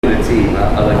good team,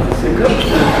 I like to see.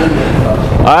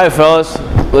 All right, fellas,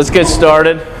 let's get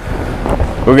started.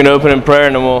 We're going to open in prayer,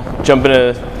 and then we'll jump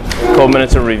into a couple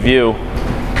minutes of review,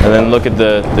 and then look at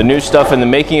the new stuff in the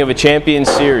Making of a Champion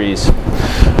series.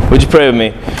 Would you pray with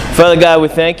me? Father God, we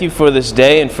thank you for this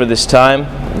day and for this time.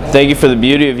 Thank you for the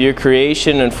beauty of your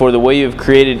creation and for the way you've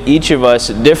created each of us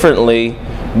differently,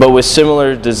 but with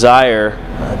similar desire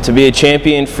to be a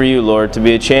champion for you, Lord, to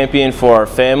be a champion for our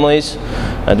families,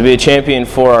 to be a champion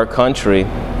for our country.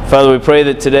 Father, we pray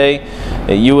that today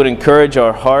that you would encourage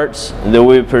our hearts, that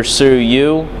we would pursue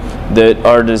you, that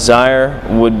our desire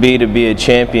would be to be a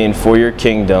champion for your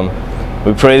kingdom.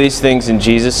 We pray these things in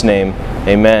Jesus' name.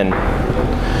 Amen.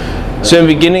 So in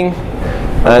beginning,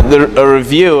 a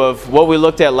review of what we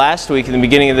looked at last week in the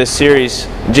beginning of this series.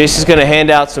 Jason's going to hand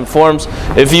out some forms.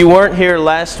 If you weren't here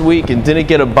last week and didn't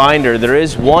get a binder, there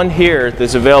is one here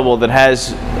that's available that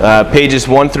has pages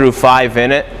 1 through 5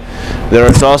 in it. There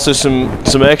is also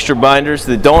some extra binders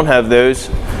that don't have those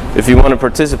if you want to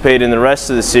participate in the rest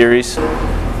of the series.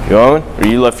 You want one? Or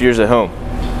you left yours at home?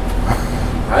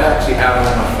 I actually have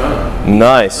them on my phone.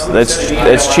 Nice.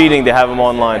 That's cheating to have them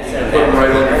online. Put them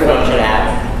right on your phone.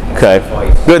 Okay,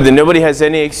 good. Then nobody has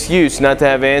any excuse not to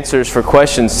have answers for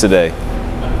questions today.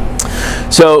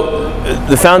 So,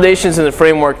 the foundations and the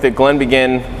framework that Glenn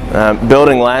began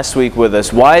building last week with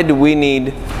us. Why do we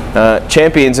need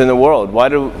champions in the world? Why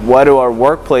do our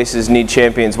workplaces need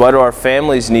champions? Why do our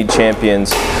families need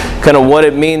champions? Kind of what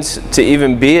it means to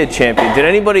even be a champion. Did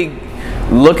anybody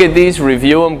look at these,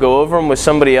 review them, go over them with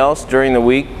somebody else during the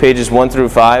week? Pages 1 through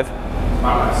 5?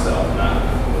 By myself, not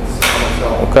with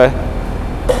myself. Okay.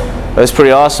 That's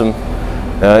pretty awesome.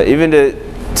 Even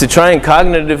to try and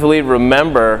cognitively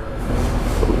remember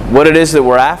what it is that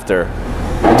we're after.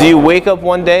 Do you wake up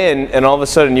one day and all of a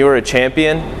sudden you're a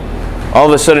champion? All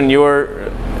of a sudden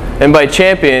and by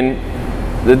champion,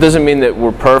 that doesn't mean that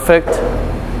we're perfect,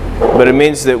 but it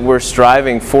means that we're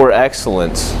striving for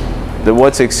excellence. That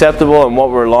what's acceptable and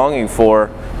what we're longing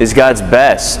for is God's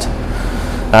best.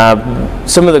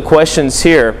 Some of the questions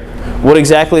here. What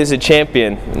exactly is a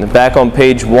champion? Back on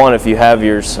page 1 if you have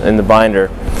yours in the binder.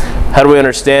 How do we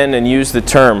understand and use the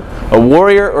term? A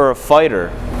warrior or a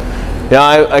fighter?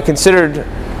 Now, I considered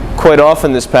quite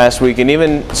often this past week, and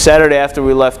even Saturday after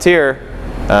we left here,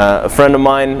 a friend of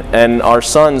mine and our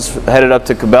sons headed up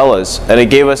to Cabela's, and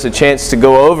it gave us a chance to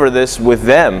go over this with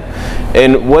them.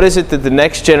 And what is it that the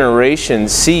next generation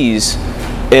sees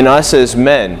in us as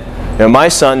men? Now, my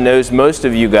son knows most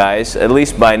of you guys, at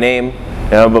least by name,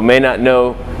 but may not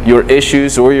know your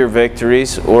issues or your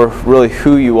victories or really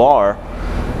who you are.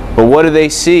 But what do they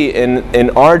see in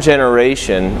our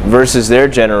generation versus their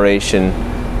generation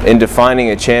in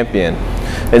defining a champion?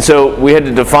 And so we had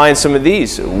to define some of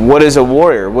these. What is a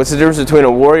warrior? What's the difference between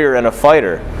a warrior and a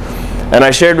fighter? And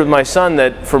I shared with my son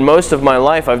that for most of my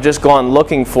life I've just gone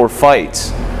looking for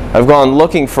fights. I've gone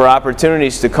looking for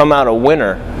opportunities to come out a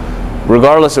winner,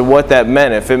 regardless of what that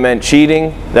meant. If it meant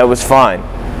cheating, that was fine.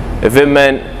 If it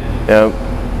meant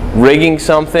rigging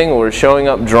something or showing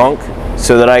up drunk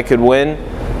so that I could win,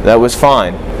 that was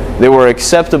fine. There were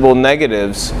acceptable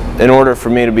negatives in order for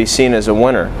me to be seen as a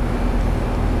winner.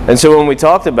 And so when we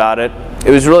talked about it, it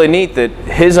was really neat that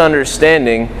his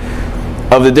understanding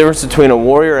of the difference between a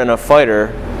warrior and a fighter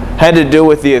had to do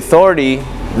with the authority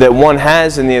that one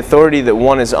has and the authority that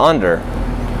one is under.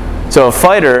 So a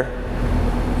fighter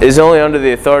is only under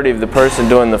the authority of the person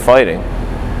doing the fighting.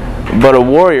 But a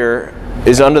warrior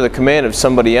is under the command of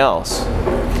somebody else.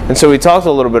 And so we talked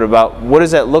a little bit about what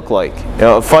does that look like.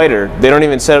 A fighter, they don't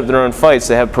even set up their own fights.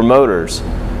 They have promoters.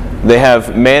 They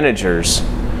have managers.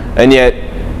 And yet,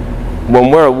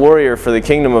 when we're a warrior for the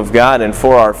kingdom of God and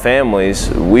for our families,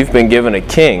 we've been given a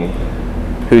king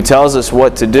who tells us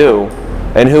what to do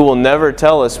and who will never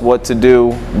tell us what to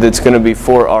do that's going to be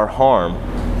for our harm.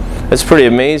 That's pretty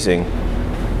amazing.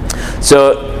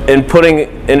 So, in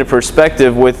putting into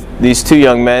perspective with these two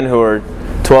young men who are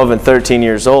 12 and 13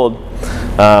 years old,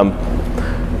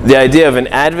 the idea of an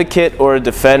advocate or a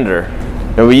defender.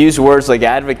 And we use words like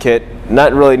advocate,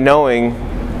 not really knowing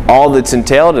all that's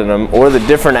entailed in them or the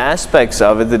different aspects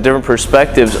of it, the different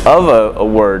perspectives of a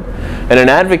word. And an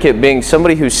advocate being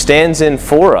somebody who stands in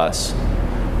for us.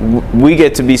 We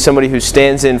get to be somebody who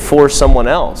stands in for someone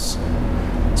else.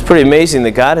 It's pretty amazing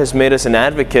that God has made us an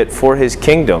advocate for His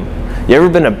kingdom. You ever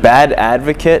been a bad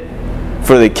advocate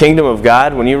for the kingdom of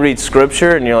God? When you read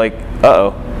Scripture and you're like,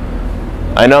 uh-oh,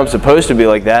 I know I'm supposed to be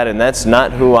like that, and that's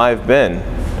not who I've been.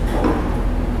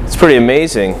 It's pretty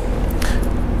amazing.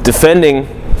 Defending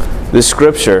the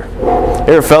Scripture.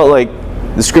 You ever felt like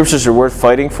the Scriptures are worth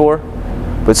fighting for?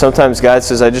 But sometimes God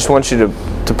says, I just want you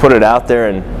to put it out there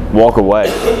and walk away.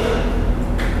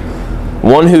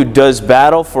 One who does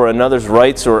battle for another's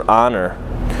rights or honor.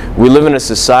 We live in a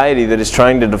society that is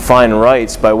trying to define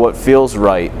rights by what feels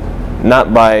right,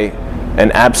 not by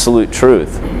an absolute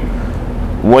truth.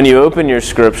 When you open your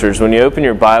scriptures, when you open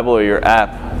your Bible or your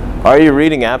app, are you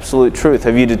reading absolute truth?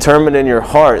 Have you determined in your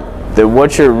heart that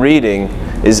what you're reading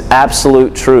is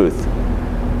absolute truth?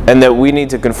 And that we need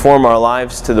to conform our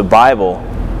lives to the Bible,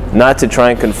 not to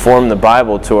try and conform the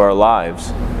Bible to our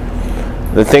lives.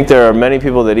 I think there are many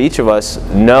people that each of us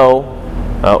know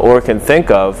or can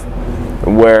think of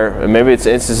where, maybe it's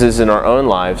instances in our own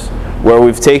lives, where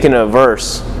we've taken a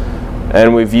verse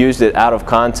and we've used it out of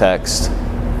context.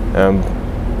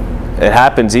 It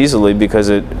happens easily because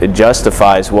it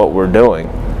justifies what we're doing.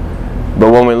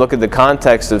 But when we look at the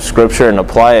context of Scripture and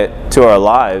apply it to our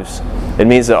lives, it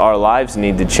means that our lives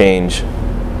need to change.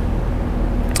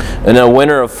 And a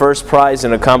winner of first prize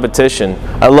in a competition.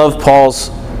 I love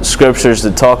Paul's scriptures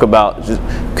that talk about just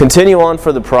continue on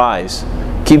for the prize.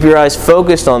 Keep your eyes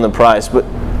focused on the prize. But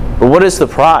what is the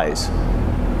prize?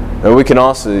 And we can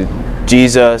also,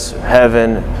 Jesus,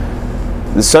 heaven,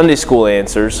 the Sunday school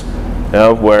answers,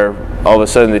 where all of a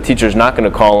sudden the teacher's not going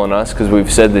to call on us because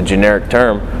we've said the generic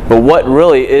term. But what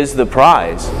really is the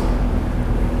prize?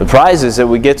 The prize is that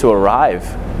we get to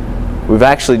arrive. We've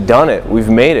actually done it. We've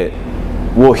made it.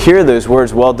 We'll hear those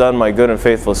words, "Well done, my good and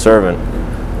faithful servant."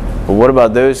 But what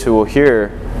about those who will hear,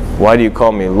 "Why do you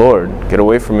call me Lord? Get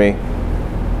away from me.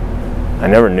 I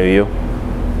never knew you."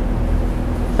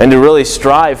 And to really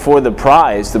strive for the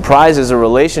prize is a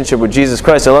relationship with Jesus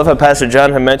Christ. I love how Pastor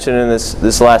John had mentioned in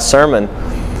this last sermon,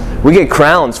 we get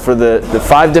crowns for the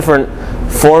 5 different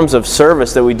forms of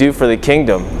service that we do for the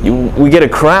kingdom. We get a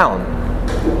crown.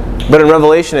 But in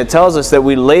Revelation it tells us that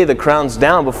we lay the crowns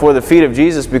down before the feet of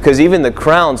Jesus because even the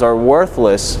crowns are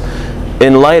worthless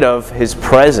in light of His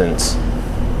presence.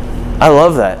 I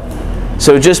love that.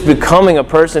 So just becoming a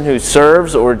person who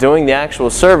serves or doing the actual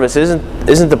service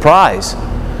isn't the prize.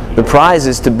 The prize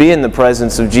is to be in the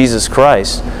presence of Jesus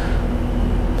Christ.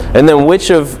 And then which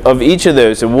of each of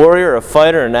those, a warrior, a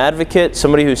fighter, an advocate,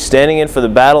 somebody who's standing in for the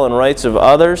battle and rights of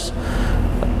others,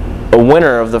 a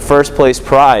winner of the first place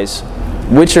prize,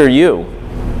 which are you?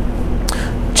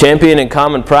 Champion in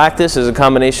common practice is a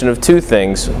combination of 2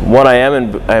 things. What I am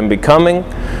and I am becoming,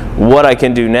 what I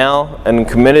can do now, and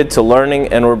committed to learning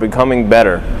and or becoming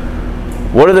better.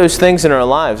 What are those things in our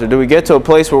lives? Or do we get to a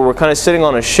place where we're kind of sitting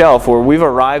on a shelf where we've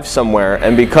arrived somewhere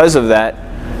and because of that,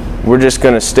 we're just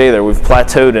going to stay there. We've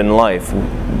plateaued in life.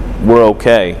 We're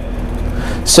okay.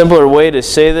 Simpler way to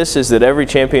say this is that every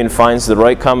champion finds the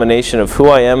right combination of who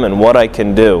I am and what I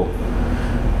can do.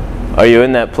 Are you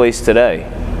in that place today?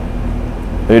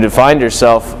 You define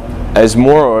yourself as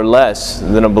more or less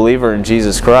than a believer in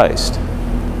Jesus Christ.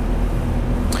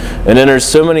 And then there's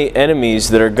so many enemies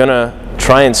that are going to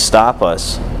try and stop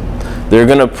us. They're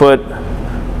going to put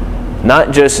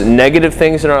not just negative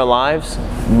things in our lives,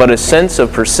 but a sense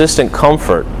of persistent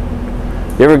comfort.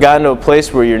 You ever gotten to a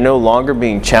place where you're no longer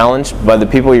being challenged by the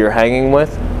people you're hanging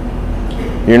with?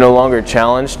 You're no longer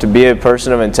challenged to be a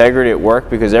person of integrity at work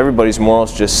because everybody's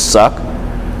morals just suck?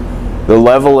 The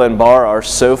level and bar are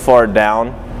so far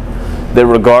down that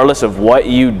regardless of what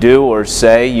you do or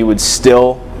say, you would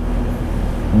still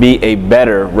be a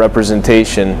better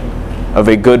representation of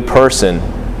a good person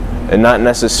and not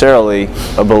necessarily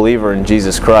a believer in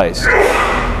Jesus Christ.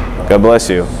 God bless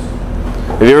you.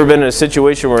 Have you ever been in a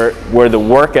situation where the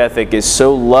work ethic is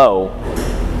so low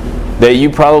that you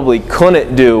probably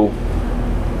couldn't do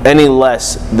any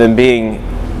less than being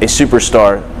a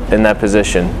superstar in that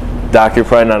position? Doc, you're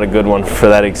probably not a good one for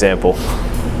that example.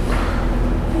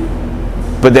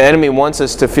 But the enemy wants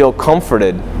us to feel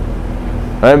comforted.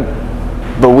 Right?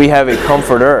 But we have a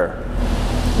comforter.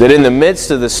 That in the midst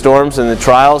of the storms and the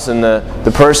trials and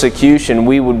the persecution,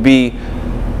 we would be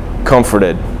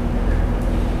comforted.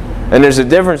 And there's a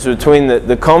difference between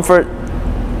the comfort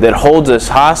that holds us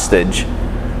hostage,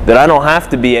 that I don't have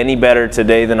to be any better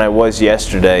today than I was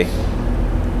yesterday,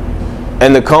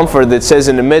 and the comfort that says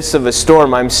in the midst of a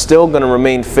storm, I'm still going to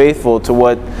remain faithful to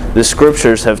what the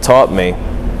Scriptures have taught me.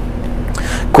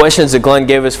 Questions that Glenn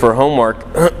gave us for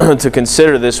homework to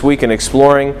consider this week in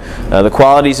exploring the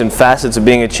qualities and facets of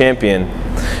being a champion.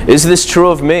 Is this true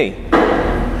of me?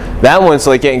 That one's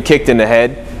like getting kicked in the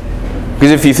head.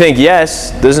 Because if you think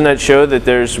yes, doesn't that show that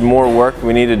there's more work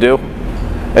we need to do?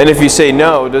 And if you say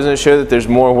no, doesn't it show that there's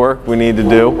more work we need to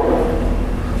do?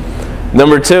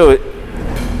 Number 2,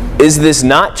 is this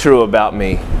not true about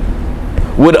me?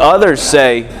 Would others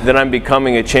say that I'm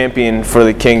becoming a champion for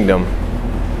the kingdom?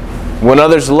 When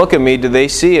others look at me, do they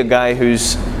see a guy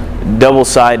who's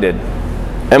double-sided?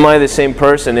 Am I the same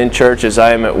person in church as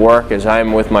I am at work, as I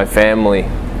am with my family?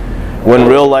 When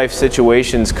real life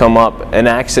situations come up and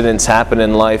accidents happen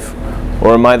in life,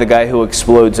 or am I the guy who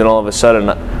explodes and all of a sudden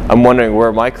I'm wondering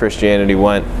where my Christianity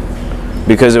went?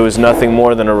 Because it was nothing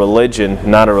more than a religion,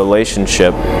 not a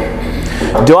relationship.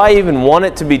 Do I even want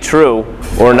it to be true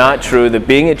or not true that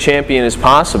being a champion is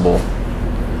possible?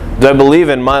 Do I believe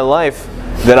in my life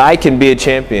that I can be a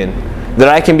champion? That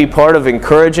I can be part of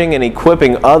encouraging and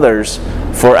equipping others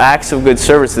for acts of good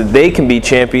service, that they can be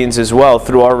champions as well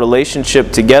through our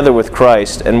relationship together with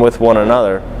Christ and with one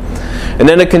another? And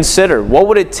then to consider, what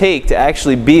would it take to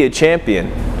actually be a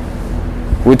champion?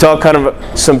 We talk kind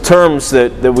of some terms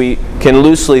that we can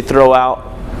loosely throw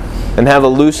out and have a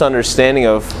loose understanding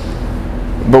of,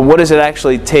 but what does it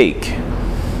actually take?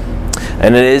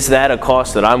 And is that a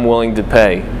cost that I'm willing to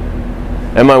pay?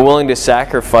 Am I willing to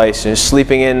sacrifice and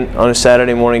sleeping in on a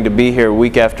Saturday morning to be here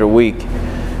week after week,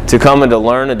 to come and to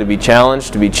learn and to be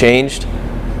challenged, to be changed,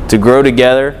 to grow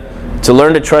together, to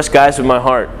learn to trust guys with my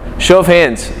heart? Show of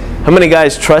hands, how many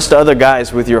guys trust other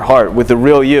guys with your heart, with the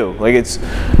real you? Like it's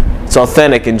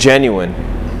authentic and genuine.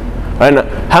 And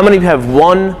how many have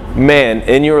one man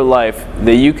in your life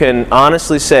that you can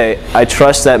honestly say, I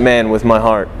trust that man with my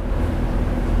heart?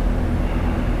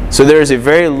 So there is a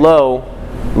very low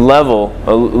level,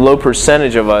 a low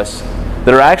percentage of us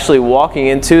that are actually walking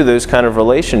into those kind of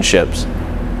relationships.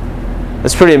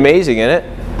 That's pretty amazing, isn't it?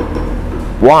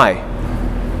 Why?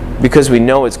 Because we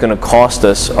know it's going to cost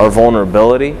us our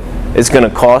vulnerability. It's going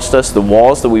to cost us the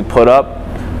walls that we put up,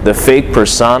 the fake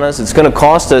personas. It's going to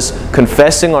cost us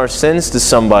confessing our sins to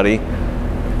somebody,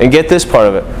 and get this part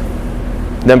of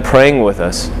it, them praying with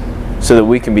us so that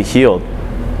we can be healed.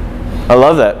 I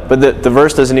love that. But the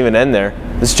verse doesn't even end there.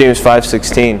 This is James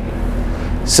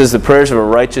 5:16. It says, the prayers of a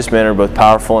righteous man are both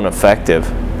powerful and effective.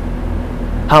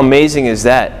 How amazing is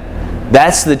that?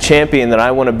 That's the champion that I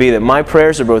want to be, that my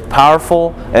prayers are both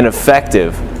powerful and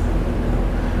effective.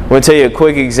 I want to tell you a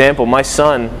quick example. My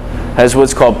son has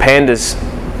what's called PANDAS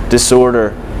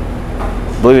disorder.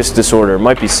 I believe it's disorder. It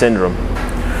might be syndrome.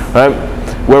 Right?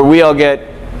 Where we all get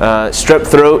strep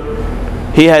throat.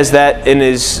 He has that in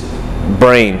his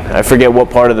brain. I forget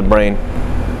what part of the brain.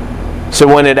 So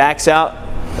when it acts out,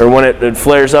 or when it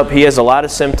flares up, he has a lot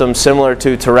of symptoms similar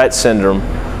to Tourette syndrome.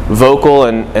 Vocal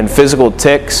and physical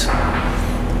tics.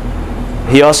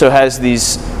 He also has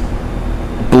these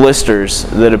blisters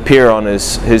that appear on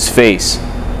his face.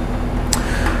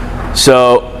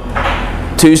 So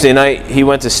Tuesday night, he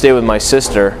went to stay with my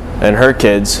sister and her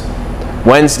kids.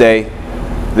 Wednesday,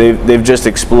 they've just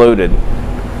exploded.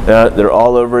 They're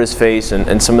all over his face,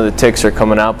 and some of the tics are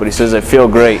coming out, but he says, I feel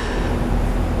great.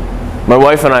 My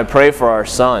wife and I pray for our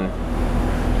son,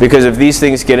 because if these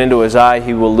things get into his eye,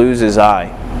 he will lose his eye.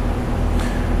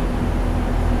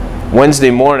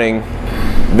 Wednesday morning,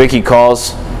 Vicky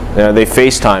calls, they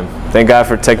FaceTime. Thank God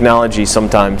for technology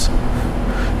sometimes.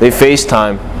 They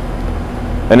FaceTime,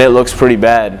 and it looks pretty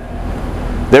bad.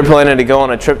 They're planning to go on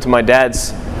a trip to my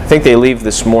dad's. I think they leave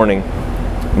this morning.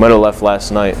 Might have left last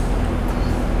night.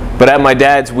 But at my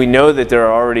dad's, we know that there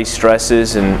are already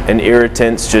stresses and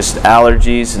irritants, just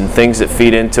allergies and things that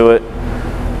feed into it.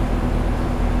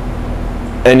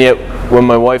 And yet, when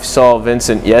my wife saw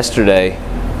Vincent yesterday,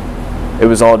 it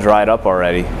was all dried up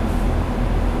already.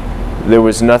 There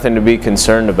was nothing to be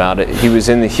concerned about it. He was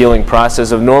in the healing process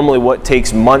of normally what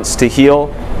takes months to heal,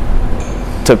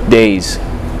 took days.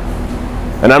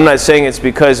 And I'm not saying it's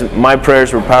because my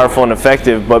prayers were powerful and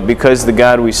effective, but because the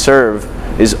God we serve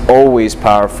is always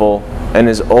powerful and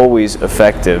is always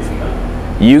effective.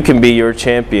 You can be your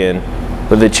champion,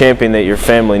 or the champion that your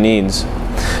family needs.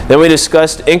 Then we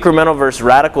discussed incremental versus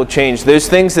radical change. Those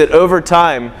things that over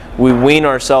time we wean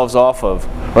ourselves off of.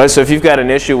 Right? So if you've got an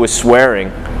issue with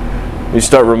swearing, you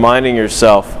start reminding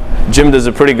yourself. Jim does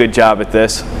a pretty good job at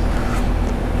this.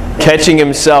 Catching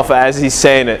himself as he's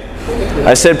saying it.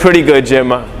 I said pretty good, Jim.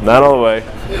 Not all the way,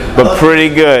 but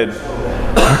pretty good.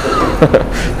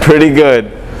 Pretty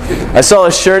good. I saw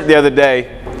a shirt the other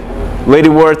day. Lady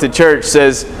wore it to church.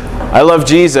 Says, I love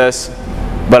Jesus,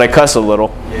 but I cuss a little.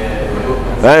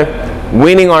 Right?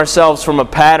 Weaning ourselves from a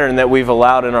pattern that we've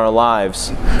allowed in our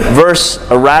lives. Versus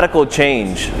a radical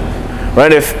change.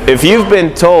 Right? If you've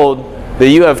been told that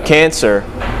you have cancer,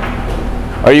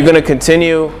 are you going to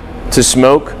continue to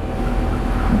smoke?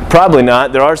 Probably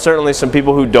not. There are certainly some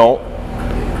people who don't,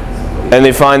 and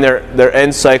they find their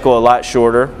end cycle a lot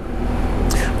shorter.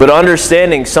 But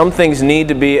understanding some things need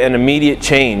to be an immediate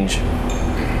change.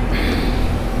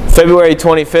 February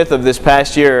 25th of this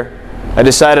past year, I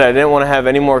decided I didn't want to have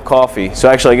any more coffee. So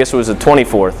actually, I guess it was the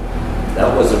 24th.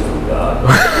 That wasn't from God.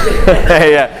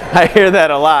 Yeah, I hear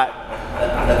that a lot.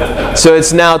 So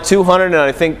it's now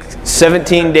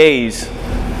 217 days.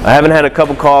 I haven't had a cup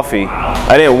of coffee.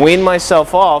 I didn't wean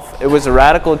myself off. It was a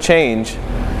radical change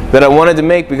that I wanted to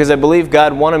make because I believe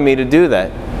God wanted me to do that.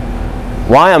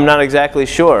 Why? I'm not exactly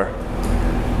sure.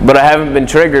 But I haven't been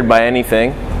triggered by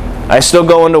anything. I still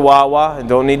go into Wawa and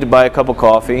don't need to buy a cup of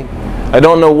coffee. I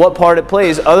don't know what part it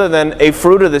plays other than a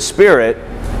fruit of the Spirit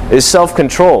is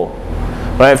self-control.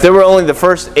 Right? If there were only the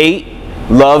first 8,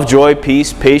 love, joy,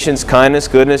 peace, patience, kindness,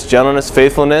 goodness, gentleness,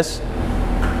 faithfulness,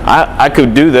 I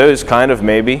could do those kind of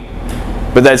maybe.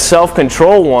 But that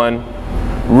self-control one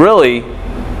really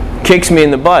kicks me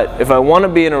in the butt. If I want to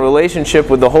be in a relationship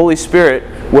with the Holy Spirit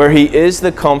where He is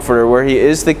the comforter, where He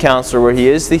is the counselor, where He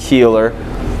is the healer,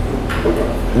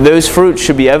 those fruits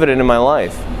should be evident in my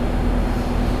life.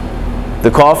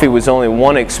 The coffee was only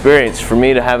one experience for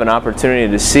me to have an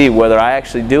opportunity to see whether I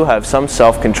actually do have some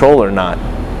self-control or not.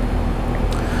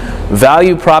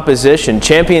 Value proposition.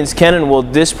 Champions can and will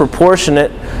have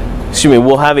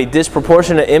a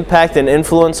disproportionate impact and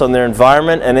influence on their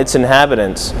environment and its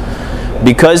inhabitants.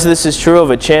 Because this is true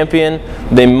of a champion,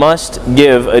 they must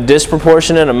give a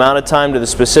disproportionate amount of time to the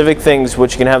specific things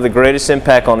which can have the greatest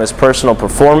impact on his personal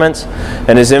performance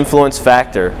and his influence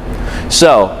factor.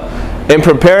 So, in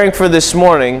preparing for this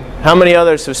morning, how many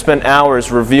others have spent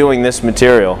hours reviewing this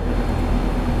material?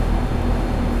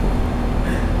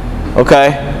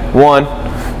 Okay, 1.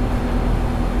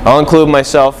 I'll include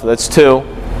myself, that's 2.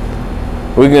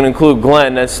 We can include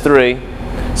Glenn, that's 3.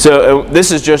 So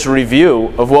this is just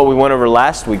review of what we went over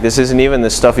last week. This isn't even the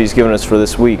stuff he's given us for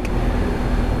this week.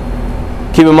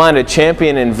 Keep in mind, a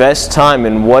champion invests time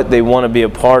in what they want to be a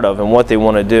part of and what they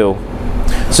want to do.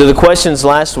 So the questions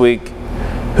last week: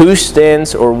 who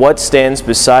stands or what stands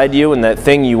beside you in that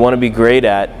thing you want to be great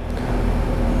at?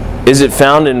 Is it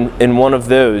found in one of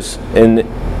those, in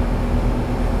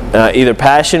either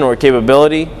passion or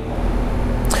capability?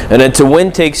 And then to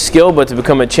win takes skill, but to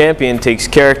become a champion takes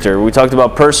character. We talked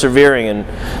about persevering and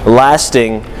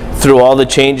lasting through all the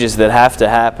changes that have to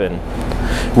happen.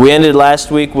 We ended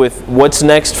last week with what's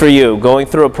next for you, going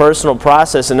through a personal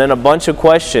process and then a bunch of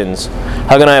questions.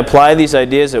 How can I apply these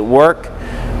ideas at work?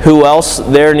 Who else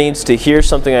there needs to hear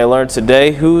something I learned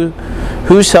today?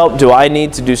 Whose help do I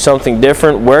need to do something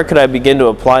different? Where could I begin to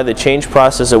apply the change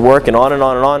process at work? And on and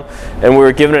on and on. And we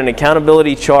were given an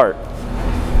accountability chart.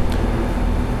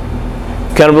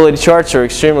 Accountability charts are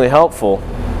extremely helpful.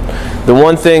 The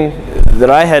one thing that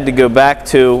I had to go back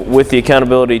to with the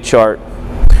accountability chart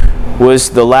was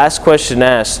the last question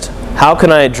asked: how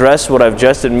can I address what I've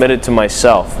just admitted to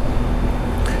myself?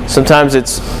 Sometimes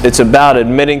it's about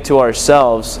admitting to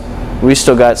ourselves we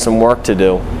still got some work to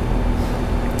do.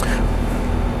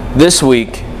 This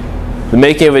week, the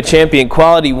making of a champion,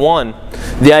 quality 1.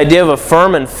 The idea of a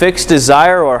firm and fixed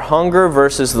desire or hunger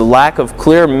versus the lack of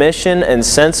clear mission and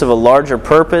sense of a larger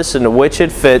purpose into which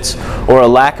it fits, or a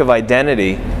lack of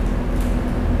identity.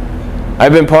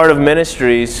 I've been part of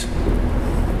ministries,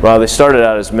 well, they started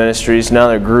out as ministries, now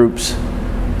they're groups,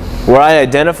 where I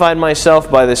identified myself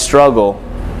by the struggle.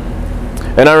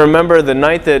 And I remember the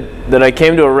night that I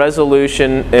came to a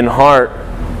resolution in heart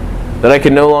that I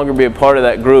could no longer be a part of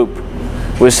that group,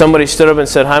 was somebody stood up and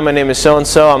said, "Hi, my name is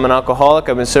so-and-so, I'm an alcoholic,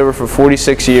 I've been sober for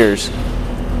 46 years.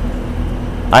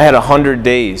 I had 100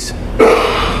 days.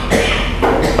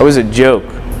 I was a joke.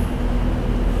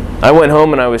 I went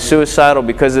home and I was suicidal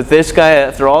because if this guy,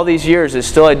 after all these years, is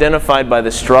still identified by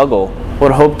the struggle,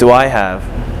 what hope do I have?"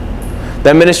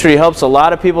 That ministry helps a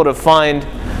lot of people to find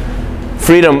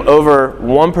freedom over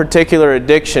one particular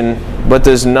addiction, but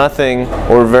does nothing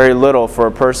or very little for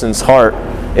a person's heart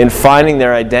in finding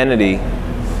their identity.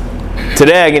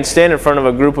 Today I can stand in front of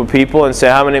a group of people and say,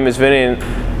 "Hi, my name is Vinny, and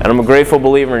I'm a grateful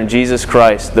believer in Jesus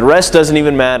Christ." The rest doesn't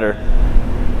even matter.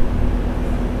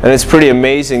 And it's pretty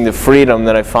amazing the freedom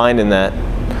that I find in that.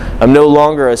 I'm no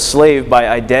longer a slave by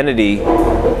identity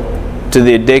to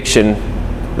the addiction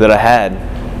that I had.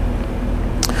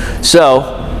 So,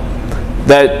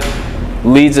 that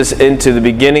leads us into the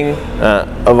beginning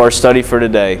of our study for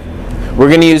today. We're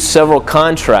going to use several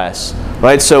contrasts,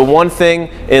 right? So one thing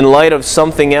in light of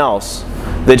something else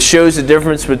that shows the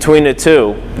difference between the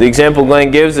two. The example Glenn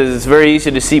gives is it's very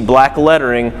easy to see black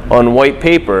lettering on white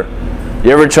paper. You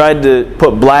ever tried to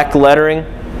put black lettering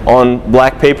on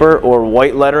black paper or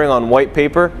white lettering on white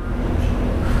paper?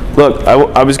 Look,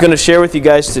 I was going to share with you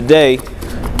guys today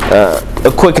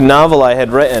a quick novel I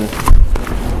had written,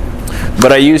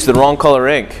 but I used the wrong color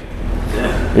ink.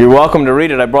 You're welcome to read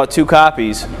it. I brought 2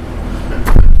 copies.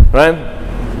 Right?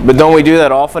 But don't we do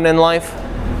that often in life?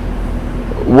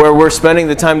 Where we're spending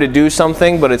the time to do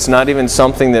something, but it's not even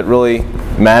something that really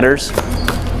matters.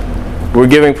 We're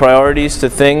giving priorities to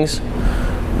things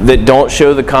that don't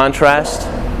show the contrast.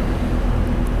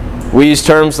 We use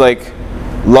terms like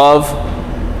love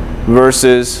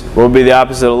versus, what would be the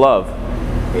opposite of love?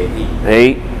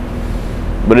 Hate.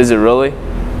 But is it really?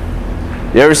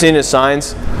 You ever seen the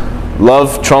signs?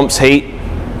 Love trumps hate.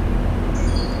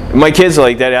 My kids are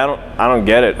like, Daddy, I don't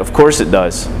get it. Of course it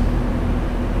does.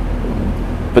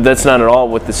 But that's not at all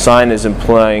what the sign is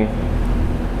implying.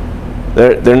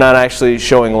 They're not actually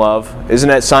showing love. Isn't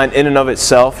that sign in and of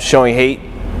itself showing hate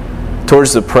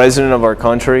towards the president of our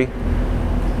country?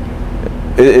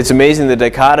 It's amazing the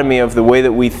dichotomy of the way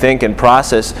that we think and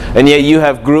process, and yet you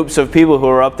have groups of people who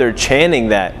are up there chanting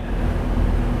that.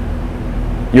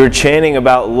 You're chanting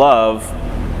about love,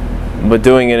 but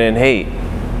doing it in hate.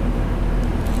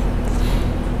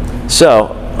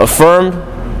 So, affirmed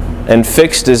and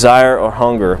fixed desire or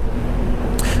hunger.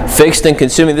 Fixed and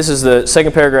consuming, this is the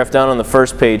second paragraph down on the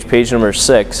first page, page number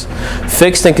 6.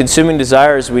 Fixed and consuming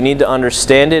desires, we need to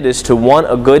understand it is to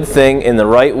want a good thing in the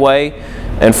right way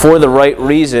and for the right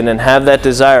reason, and have that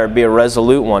desire be a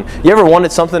resolute one. You ever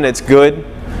wanted something that's good,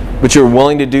 but you're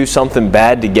willing to do something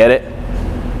bad to get it?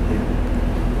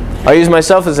 I'll use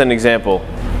myself as an example.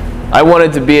 I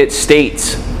wanted to be at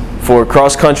states for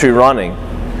cross-country running.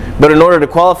 But in order to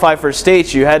qualify for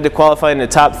states, you had to qualify in the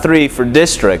top 3 for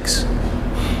districts.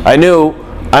 I knew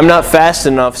I'm not fast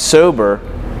enough sober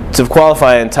to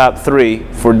qualify in top 3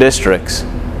 for districts.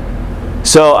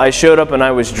 So I showed up and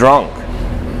I was drunk.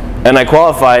 And I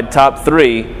qualified top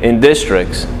 3 in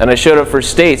districts. And I showed up for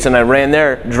states and I ran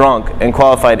there drunk and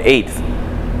qualified 8th.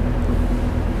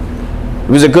 It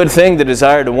was a good thing, the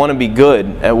desire to want to be good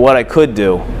at what I could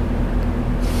do.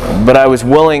 But I was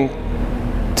willing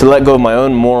to let go of my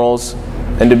own morals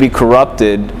and to be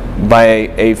corrupted by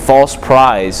a false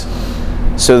prize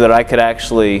so that I could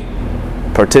actually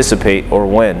participate or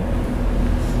win.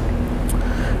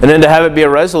 And then to have it be a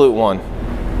resolute one.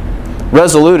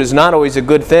 Resolute is not always a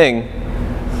good thing,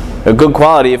 a good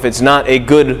quality, if it's not a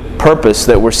good purpose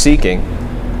that we're seeking.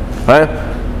 Right?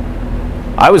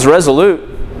 I was resolute.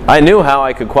 I knew how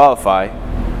I could qualify,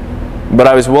 but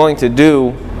I was willing to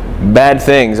do bad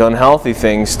things, unhealthy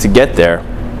things to get there.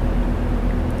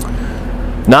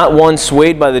 Not one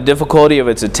swayed by the difficulty of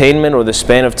its attainment or the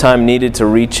span of time needed to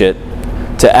reach it.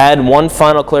 To add one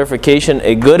final clarification,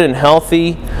 a good and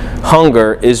healthy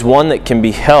hunger is one that can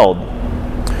be held.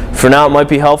 For now, it might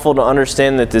be helpful to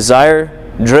understand that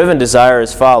driven desire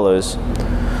as follows.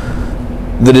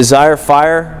 To desire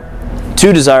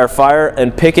fire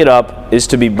and pick it up is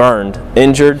to be burned,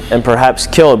 injured, and perhaps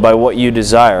killed by what you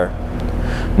desire.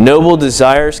 Noble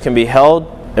desires can be held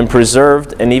and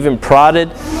preserved and even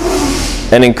prodded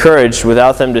and encouraged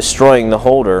without them destroying the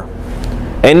holder.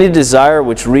 Any desire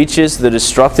which reaches the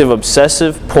destructive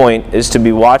obsessive point is to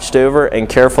be watched over and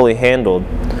carefully handled.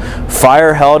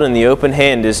 Fire held in the open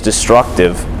hand is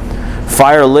destructive.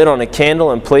 Fire lit on a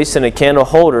candle and placed in a candle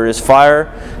holder is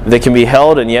fire that can be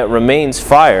held and yet remains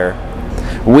fire.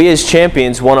 We as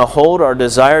champions want to hold our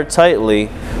desire tightly,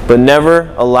 but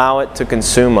never allow it to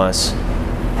consume us.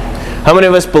 How many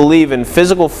of us believe in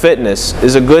physical fitness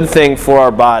is a good thing for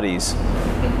our bodies?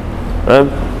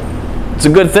 It's a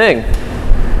good thing.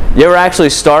 You ever actually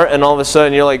start and all of a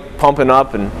sudden you're like pumping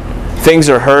up and things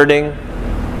are hurting,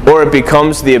 or it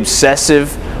becomes the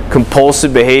obsessive,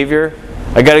 compulsive behavior?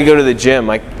 I got to go to the gym.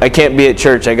 I can't be at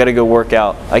church. I got to go work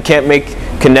out. I can't make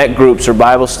connect groups or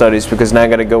Bible studies because now I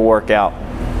got to go work out.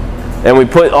 And we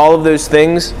put all of those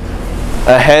things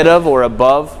ahead of or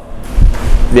above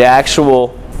the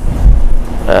actual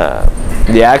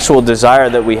desire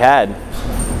that we had.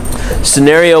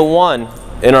 Scenario 1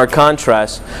 in our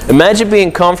contrast. Imagine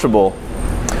being comfortable,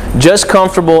 just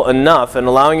comfortable enough, and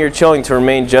allowing your children to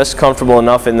remain just comfortable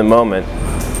enough in the moment.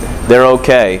 They're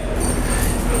okay.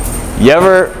 You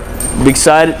ever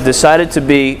decided to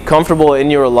be comfortable in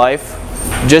your life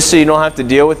just so you don't have to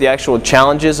deal with the actual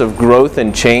challenges of growth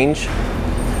and change?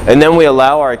 And then we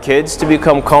allow our kids to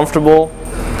become comfortable.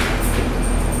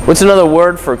 What's another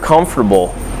word for comfortable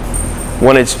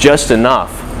when it's just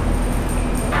enough?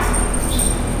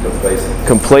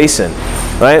 Complacent,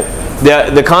 right?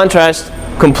 The contrast,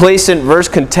 complacent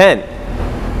versus content.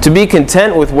 To be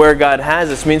content with where God has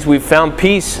us means we've found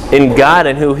peace in God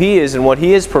and who He is and what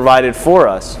He has provided for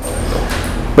us.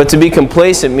 But to be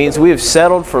complacent means we have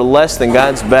settled for less than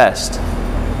God's best.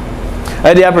 I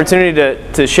had the opportunity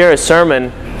to share a sermon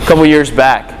a couple years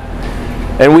back.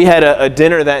 And we had a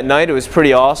dinner that night. It was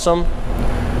pretty awesome.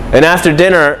 And after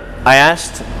dinner, I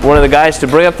asked one of the guys to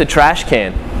bring up the trash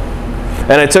can.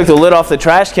 And I took the lid off the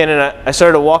trash can and I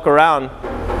started to walk around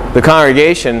the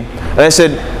congregation. And I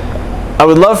said, I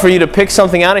would love for you to pick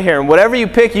something out of here, and whatever you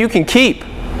pick, you can keep.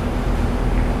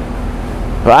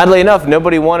 But oddly enough,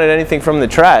 nobody wanted anything from the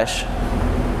trash.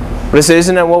 But I said,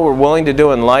 isn't that what we're willing to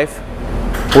do in life?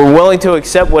 We're willing to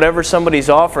accept whatever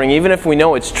somebody's offering, even if we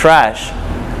know it's trash,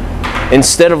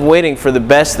 instead of waiting for the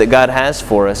best that God has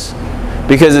for us.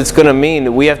 Because it's going to mean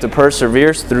that we have to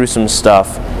persevere through some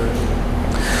stuff.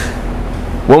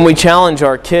 When we challenge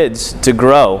our kids to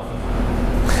grow,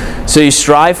 so you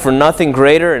strive for nothing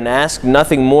greater and ask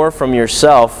nothing more from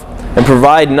yourself and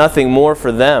provide nothing more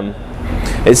for them.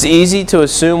 It's easy to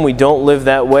assume we don't live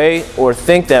that way or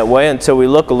think that way until we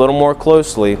look a little more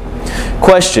closely.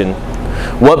 Question: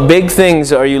 what big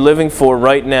things are you living for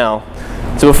right now?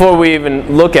 So before we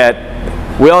even look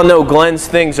at, we all know Glenn's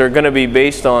things are going to be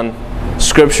based on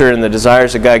Scripture and the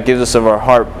desires that God gives us of our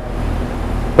heart.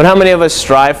 But how many of us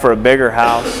strive for a bigger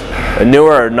house, a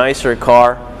newer or nicer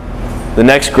car, the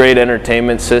next great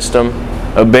entertainment system,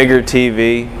 a bigger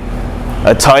TV,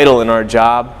 a title in our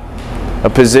job, a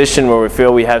position where we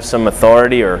feel we have some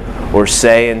authority or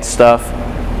say and stuff?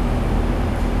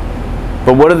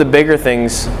 But what are the bigger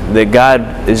things that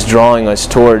God is drawing us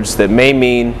towards that may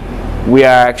mean we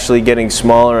are actually getting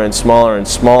smaller and smaller and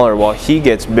smaller while He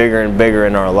gets bigger and bigger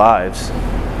in our lives?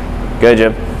 Go ahead,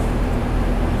 Jim.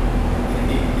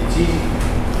 It's easy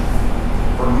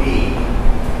for me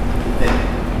to think,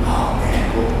 oh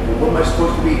man, well, what am I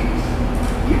supposed to be?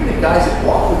 Even the guys that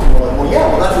walk with me are like, well, yeah,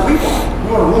 well, that's what we want.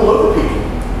 We want to rule over people.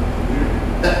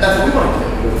 That's what we want to do.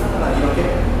 He goes, no, you don't get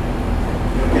it.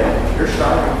 You don't get it. You're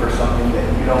striving for something that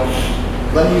you don't.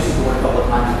 Let me use the word a couple of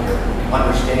times in here.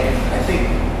 Understand. I think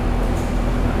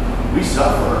we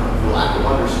suffer for lack of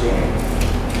understanding.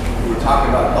 We were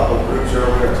talking about a couple of groups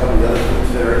earlier, and some of the other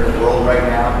groups that are in the world right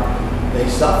now. They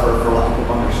suffer for lack of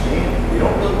understanding. They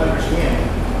don't really understand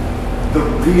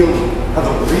how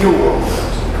the real world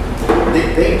works.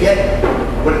 They get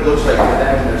what it looks like to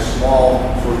them in their small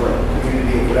sort of like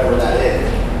community, whatever that is.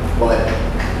 But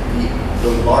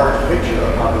the large picture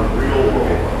of how the real world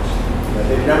works.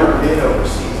 They've never been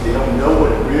overseas. They don't know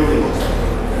what it really looks like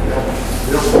over there.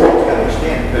 They don't really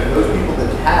understand, because those people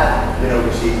that have been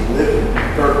overseas and lived in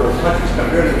third world countries come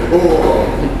here and they go, oh,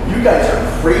 you guys are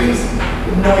crazy.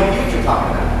 You have no idea what you're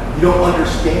talking about. You don't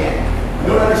understand. You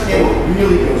don't understand what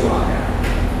really goes on there.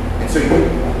 And so you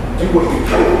do what you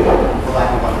do for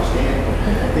lack of understanding.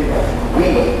 I think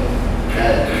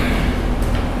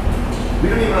we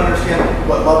don't even understand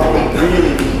what love and hate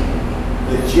really mean.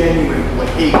 The genuine, what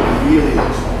hate really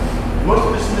looks like. Most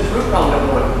of us in this room probably don't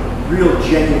know what real,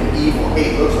 genuine, evil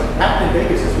hate looks like. Happened in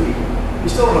Vegas this week. We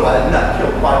still don't know why that nut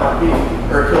killed 500 people,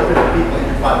 or killed 50 people,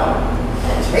 injured 500.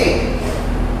 It's hate.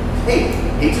 It's hate.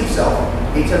 Hates himself,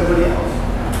 hates everybody else.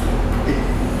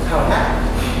 It's how it happens.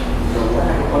 There's a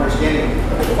lack of understanding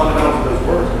of the fundamentals of those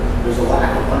words. There's a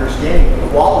lack of understanding of the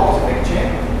qualities of a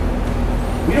champion.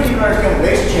 We don't even understand what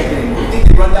makes a champion anymore. We think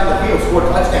they run down the field, score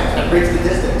touchdowns, have great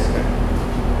statistics. I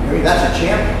mean, that's a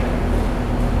champion.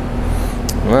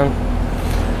 Well,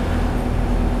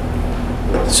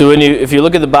 so if you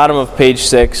look at the bottom of page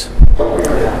 6,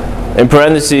 in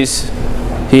parentheses,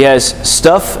 he has,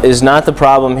 stuff is not the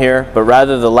problem here, but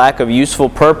rather the lack of useful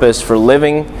purpose for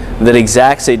living that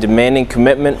exacts a demanding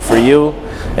commitment for you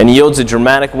and yields a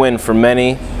dramatic win for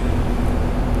many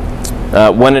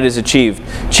when it is achieved.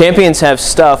 Champions have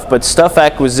stuff, but stuff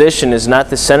acquisition is not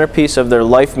the centerpiece of their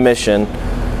life mission,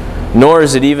 nor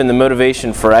is it even the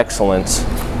motivation for excellence.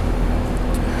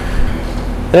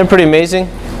 Isn't that pretty amazing?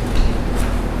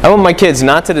 I want my kids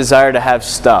not to desire to have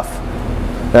stuff.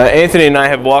 Anthony and I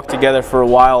have walked together for a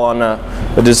while on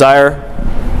a desire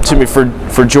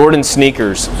for Jordan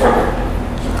sneakers.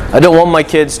 I don't want my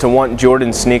kids to want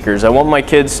Jordan sneakers. I want my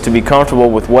kids to be comfortable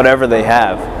with whatever they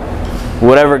have,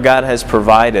 whatever God has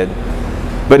provided,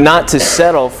 but not to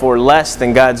settle for less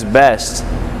than God's best,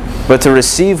 but to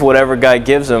receive whatever God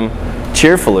gives them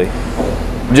cheerfully.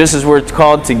 Just as we're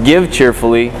called to give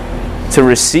cheerfully, to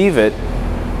receive it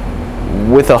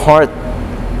with a heart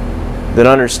that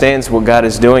understands what God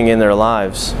is doing in their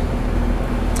lives.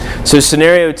 So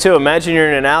scenario 2, imagine you're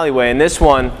in an alleyway, and this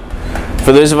one,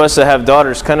 for those of us that have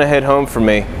daughters, kind of hit home for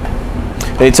me.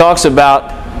 And he talks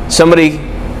about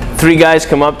 3 guys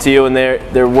come up to you and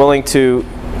they're willing to,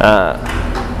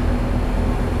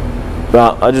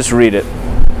 well, I'll just read it.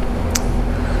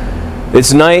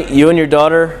 It's night, you and your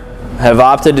daughter have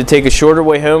opted to take a shorter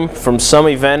way home from some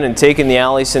event and taken the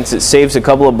alley since it saves a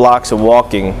couple of blocks of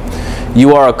walking.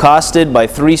 You are accosted by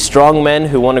 3 strong men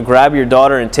who want to grab your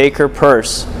daughter and take her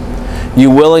purse. You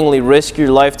willingly risk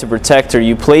your life to protect her.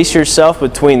 You place yourself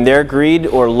between their greed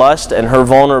or lust and her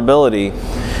vulnerability.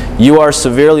 You are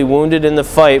severely wounded in the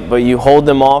fight, but you hold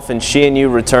them off, and she and you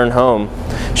return home,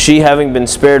 she having been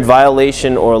spared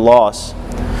violation or loss.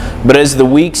 But as the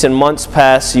weeks and months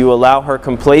pass, you allow her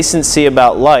complacency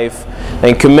about life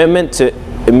and commitment to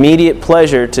immediate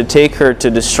pleasure to take her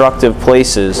to destructive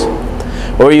places.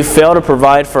 Or you fail to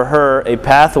provide for her a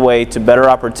pathway to better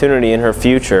opportunity in her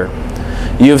future.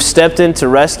 You have stepped in to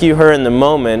rescue her in the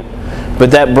moment,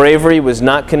 but that bravery was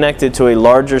not connected to a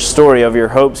larger story of your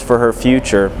hopes for her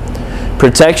future.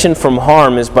 Protection from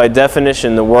harm is by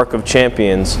definition the work of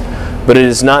champions, but it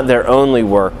is not their only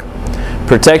work.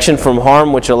 Protection from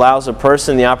harm, which allows a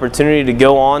person the opportunity to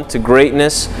go on to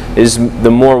greatness, is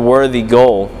the more worthy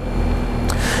goal.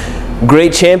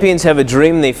 Great champions have a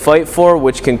dream they fight for,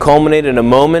 which can culminate in a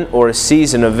moment or a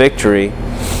season of victory.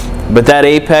 But that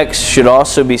apex should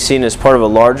also be seen as part of a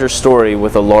larger story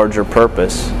with a larger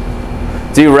purpose.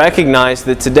 Do you recognize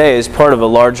that today is part of a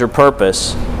larger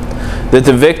purpose? That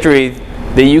the victory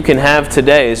that you can have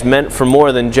today is meant for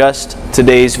more than just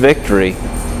today's victory?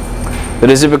 That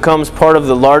as it becomes part of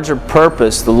the larger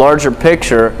purpose, the larger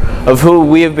picture of who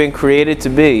we have been created to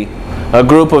be, a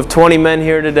group of 20 men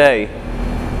here today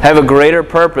have a greater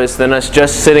purpose than us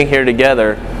just sitting here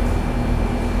together.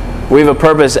 We have a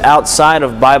purpose outside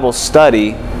of Bible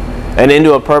study and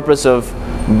into a purpose of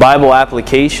Bible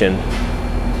application,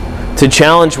 to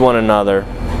challenge one another.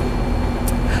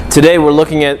 Today we're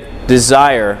looking at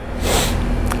desire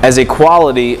as a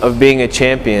quality of being a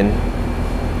champion.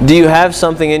 Do you have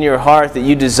something in your heart that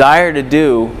you desire to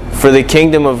do for the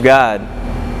kingdom of God?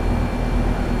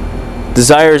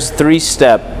 Desire is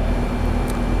 3-step.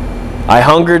 I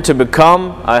hunger to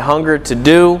become, I hunger to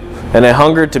do, and I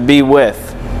hunger to be with.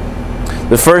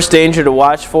 The first danger to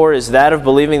watch for is that of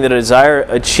believing that a desire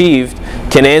achieved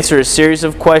can answer a series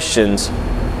of questions.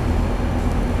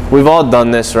 We've all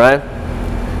done this, right?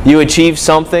 You achieve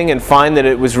something and find that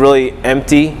it was really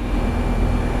empty,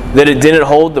 that it didn't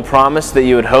hold the promise that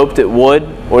you had hoped it would,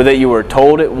 or that you were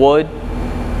told it would.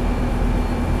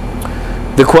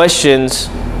 The questions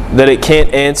that it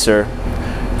can't answer: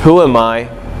 who am I?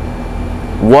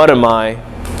 What am I?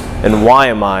 And why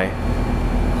am I?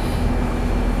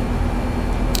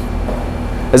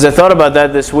 As I thought about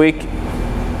that this week,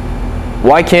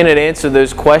 why can't it answer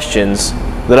those questions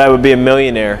that I would be a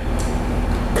millionaire?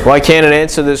 Why can't it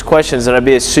answer those questions that I'd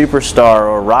be a superstar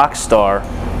or a rock star?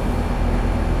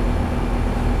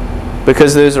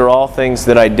 Because those are all things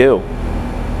that I do,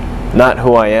 not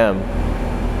who I am.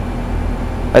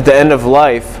 At the end of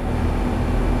life,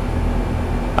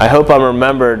 I hope I'm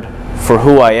remembered for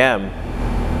who I am,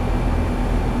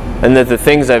 and that the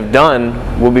things I've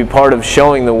done will be part of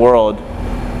showing the world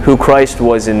who Christ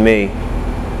was in me.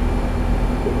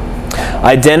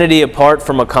 Identity apart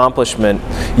from accomplishment.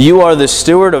 You are the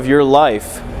steward of your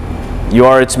life. You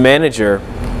are its manager.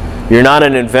 You're not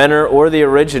an inventor or the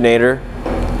originator.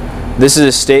 This is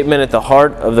a statement at the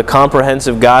heart of the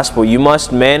comprehensive gospel. You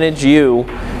must manage you,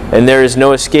 and there is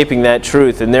no escaping that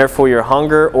truth. And therefore your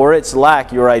hunger or its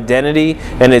lack, your identity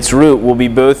and its root, will be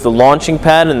both the launching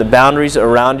pad and the boundaries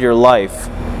around your life.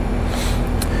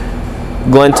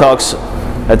 Glenn talks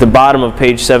at the bottom of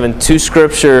page 7, 2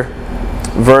 scripture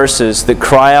verses that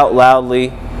cry out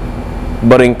loudly,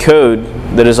 but in code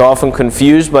that is often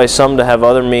confused by some to have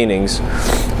other meanings.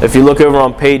 If you look over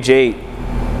on page 8,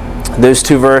 those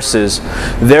 2 verses: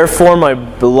 therefore, my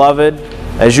beloved,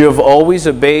 as you have always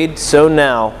obeyed, so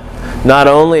now, not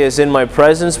only as in my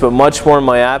presence, but much more in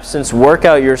my absence, work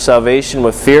out your salvation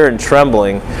with fear and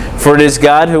trembling. For it is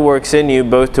God who works in you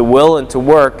both to will and to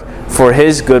work for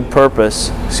His good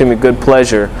purpose, good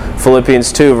pleasure.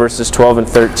 Philippians 2, verses 12 and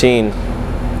 13.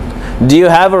 Do you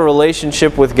have a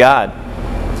relationship with God?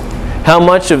 How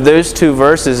much of those 2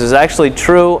 verses is actually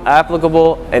true,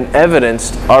 applicable, and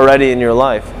evidenced already in your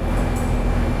life?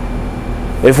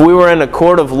 If we were in a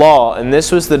court of law and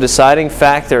this was the deciding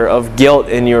factor of guilt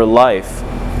in your life,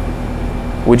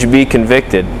 would you be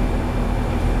convicted?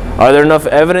 Are there enough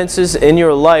evidences in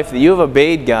your life that you have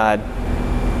obeyed God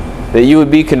that you would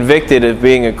be convicted of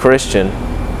being a Christian?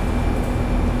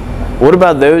 What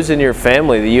about those in your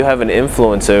family that you have an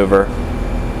influence over?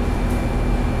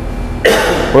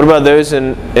 What about those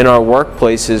in our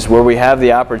workplaces where we have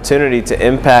the opportunity to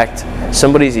impact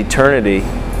somebody's eternity,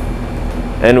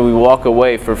 and we walk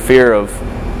away for fear of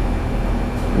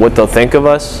what they'll think of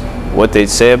us, what they'd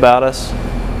say about us?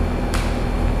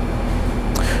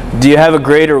 Do you have a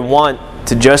greater want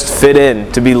to just fit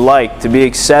in, to be liked, to be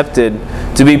accepted,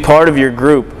 to be part of your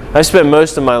group? I spent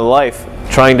most of my life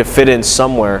trying to fit in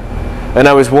somewhere, and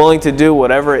I was willing to do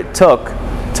whatever it took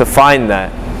to find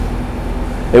that.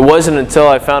 It wasn't until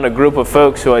I found a group of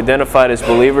folks who identified as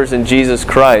believers in Jesus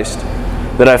Christ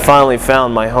that I finally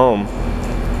found my home.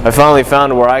 I finally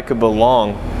found where I could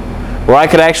belong, where I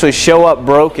could actually show up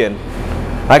broken.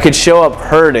 I could show up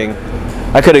hurting.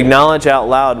 I could acknowledge out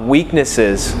loud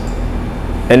weaknesses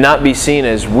and not be seen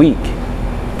as weak,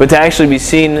 but to actually be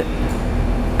seen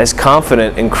as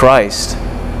confident in Christ.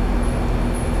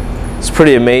 It's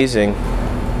pretty amazing.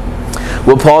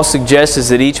 What Paul suggests is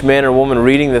that each man or woman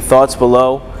reading the thoughts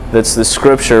below, that's the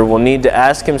scripture, will need to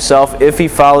ask himself if he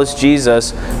follows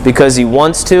Jesus because he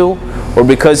wants to or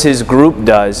because his group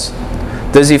does.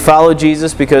 Does he follow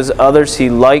Jesus because others he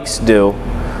likes do,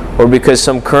 or because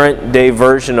some current day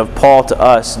version of Paul to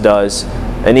us does?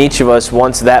 And each of us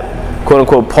wants that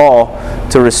quote-unquote Paul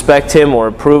to respect him or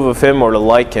approve of him or to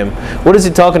like him. What is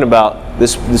he talking about,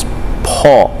 this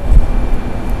Paul?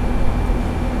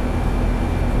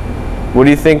 What do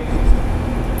you think?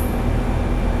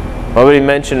 Why would he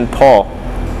mention Paul?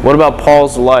 What about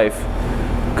Paul's life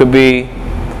could be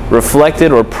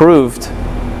reflected or proved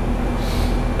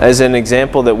as an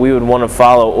example that we would want to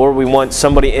follow, or we want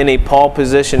somebody in a Paul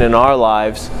position in our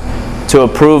lives to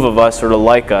approve of us or to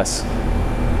like us?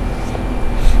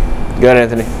 Go ahead,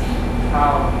 Anthony.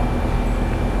 How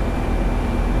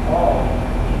Paul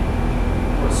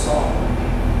was Saul,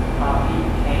 how he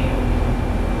became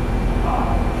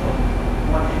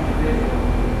one individual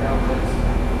that was,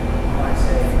 I want to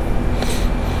say,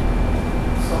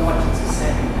 so much into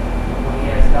sin of what he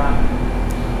has done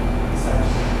in such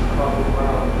a troubled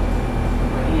world.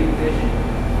 When he envisioned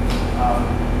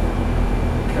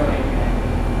killing and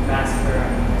massacre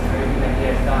and everything that he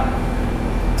has done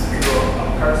to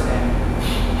a person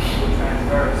who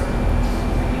transversed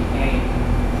and became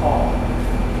Paul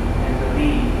and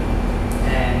believed,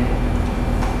 and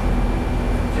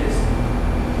just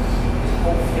his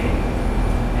whole faith,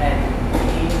 and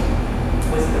he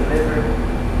was delivered,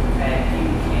 and he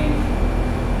became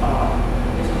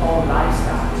his whole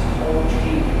lifestyle, his whole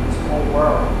change, his whole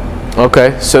world.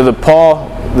 Okay, so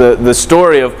the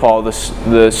story of Paul,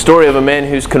 the story of a man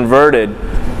who's converted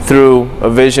through a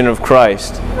vision of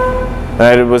Christ.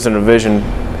 It wasn't a vision,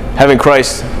 having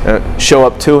Christ show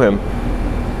up to him.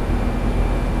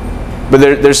 But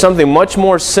there's something much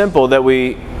more simple that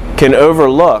we can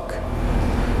overlook.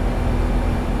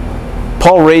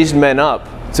 Paul raised men up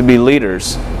to be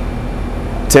leaders.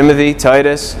 Timothy,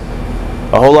 Titus,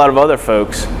 a whole lot of other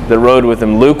folks that rode with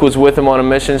him. Luke was with him on a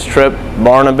missions trip,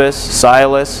 Barnabas,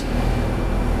 Silas.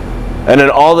 And in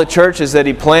all the churches that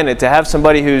he planted, to have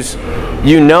somebody who's,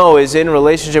 is in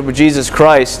relationship with Jesus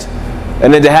Christ,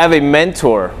 and then to have a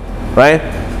mentor, right?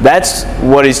 That's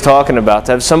what he's talking about.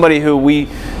 To have somebody who we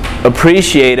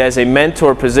appreciate as a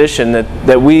mentor position,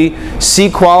 that we see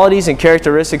qualities and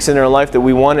characteristics in their life that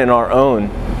we want in our own.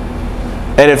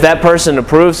 And if that person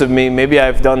approves of me, maybe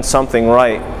I've done something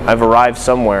right. I've arrived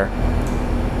somewhere.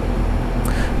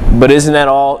 But isn't that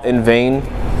all in vain?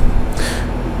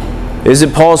 Is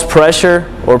it Paul's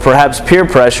pressure or perhaps peer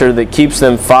pressure that keeps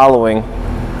them following?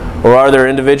 Or are their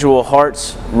individual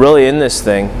hearts really in this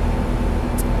thing?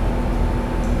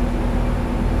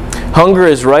 Hunger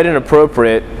is right and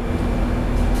appropriate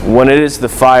when it is the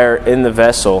fire in the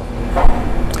vessel.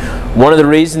 One of the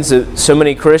reasons that so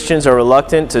many Christians are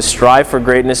reluctant to strive for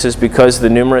greatness is because of the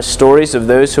numerous stories of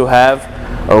those who have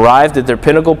arrived at their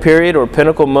pinnacle period or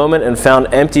pinnacle moment and found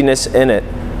emptiness in it.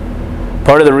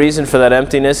 Part of the reason for that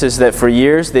emptiness is that for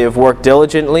years they have worked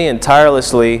diligently and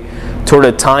tirelessly toward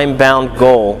a time-bound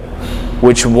goal,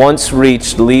 which once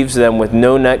reached leaves them with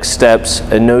no next steps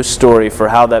and no story for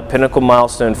how that pinnacle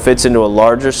milestone fits into a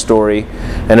larger story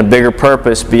and a bigger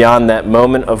purpose beyond that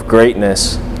moment of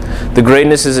greatness. The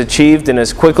greatness is achieved, and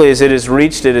as quickly as it is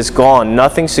reached, it is gone.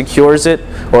 Nothing secures it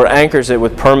or anchors it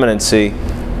with permanency.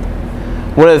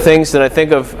 One of the things that I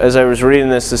think of as I was reading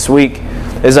this week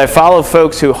is I follow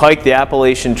folks who hike the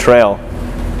Appalachian Trail.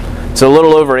 It's a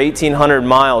little over 1,800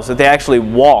 miles that they actually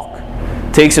walk.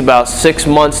 It takes about 6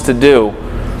 months to do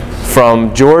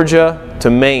from Georgia to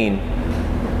Maine.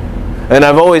 And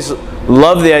I've always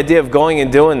loved the idea of going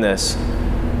and doing this.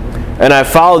 And I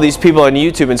follow these people on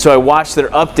YouTube, and so I watch their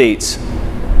updates.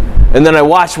 And then I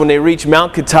watch when they reach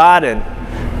Mount Katahdin,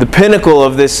 the pinnacle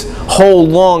of this whole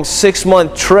long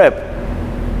 6-month trip.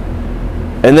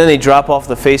 And then they drop off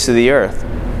the face of the earth.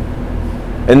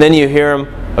 And then you hear them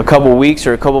a couple weeks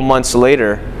or a couple months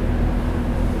later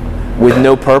with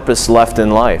no purpose left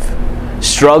in life.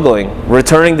 Struggling,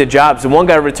 returning to jobs. And one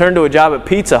guy returned to a job at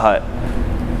Pizza Hut.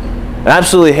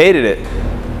 Absolutely hated it.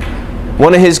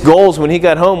 One of his goals when he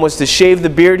got home was to shave the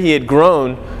beard he had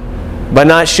grown by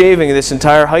not shaving this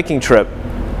entire hiking trip.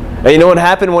 And you know what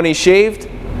happened when he shaved?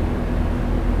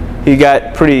 He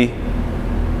got pretty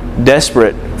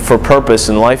desperate for purpose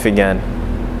in life again,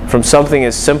 from something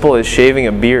as simple as shaving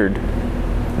a beard.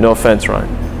 No offense, Ryan.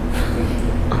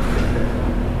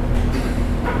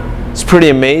 It's pretty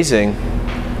amazing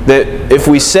that if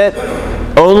we set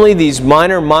only these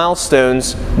minor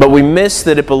milestones, but we miss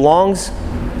that it belongs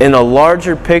in a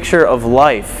larger picture of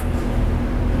life,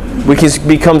 we can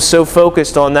become so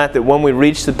focused on that when we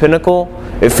reach the pinnacle,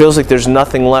 it feels like there's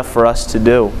nothing left for us to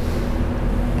do.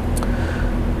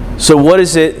 So what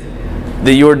is it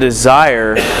that your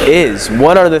desire is?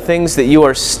 What are the things that you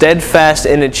are steadfast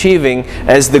in achieving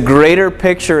as the greater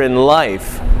picture in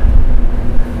life?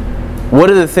 What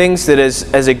are the things that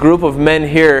as a group of men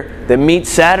here that meet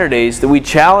Saturdays that we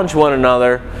challenge one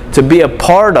another to be a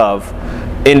part of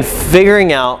in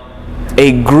figuring out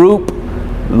a group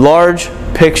large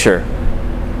picture?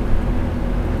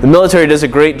 The military does a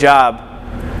great job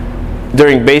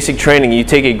during basic training. You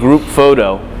take a group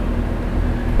photo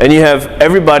and you have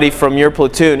everybody from your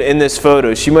platoon in this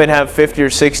photo. So you might have 50 or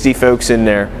 60 folks in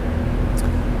there.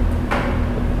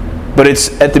 But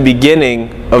it's at the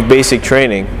beginning of basic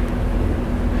training.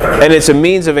 And it's a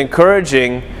means of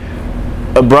encouraging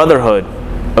a brotherhood,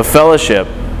 a fellowship,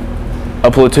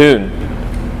 a platoon.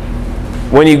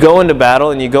 When you go into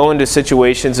battle and you go into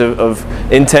situations of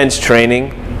intense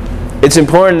training, it's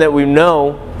important that we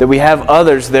know that we have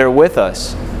others there with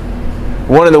us.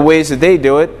 One of the ways that they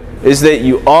do it is that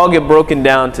you all get broken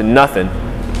down to nothing.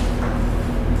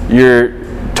 You're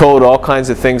told all kinds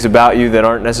of things about you that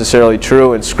aren't necessarily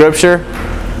true in Scripture,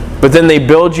 but then they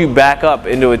build you back up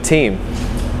into a team.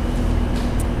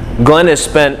 Glenn has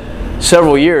spent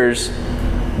several years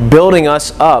building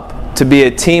us up to be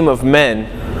a team of men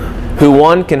who,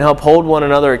 one, can help hold one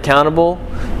another accountable,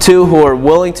 two, who are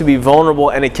willing to be vulnerable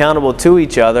and accountable to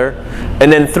each other,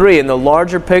 and then three, in the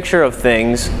larger picture of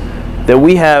things, that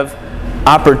we have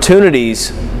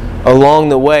opportunities along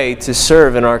the way to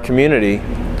serve in our community.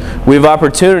 We have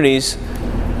opportunities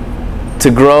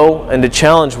to grow and to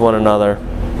challenge one another.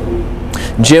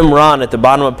 Jim Rohn, at the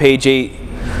bottom of page 8,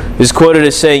 is quoted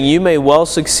as saying, "You may well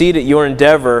succeed at your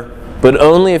endeavor, but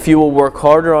only if you will work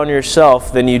harder on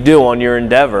yourself than you do on your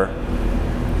endeavor."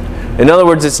 In other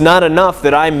words, it's not enough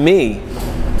that I'm me.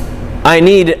 I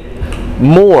need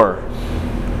more.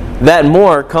 That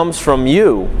more comes from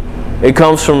you. It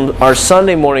comes from our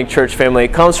Sunday morning church family.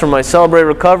 It comes from my Celebrate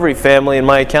Recovery family and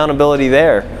my accountability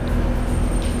there.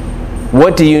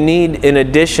 What do you need in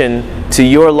addition to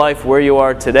your life where you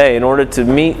are today in order to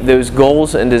meet those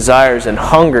goals and desires and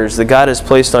hungers that God has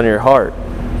placed on your heart?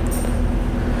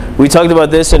 We talked about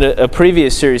this in a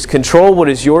previous series. Control what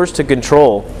is yours to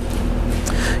control.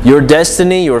 Your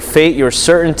destiny, your fate, your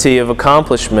certainty of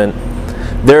accomplishment,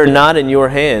 they're not in your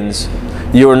hands.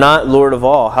 You are not Lord of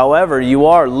all. However, you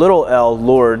are, little l,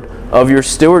 Lord of your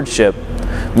stewardship.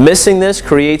 Missing this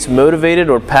creates motivated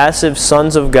or passive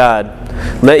sons of God.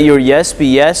 Let your yes be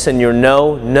yes and your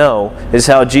no, no, is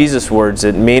how Jesus words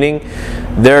it, meaning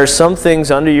there are some things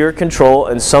under your control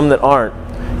and some that aren't.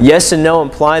 Yes and no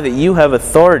imply that you have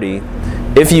authority.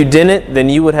 If you didn't, then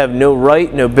you would have no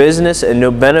right, no business, and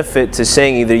no benefit to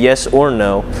saying either yes or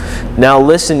no. Now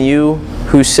listen, you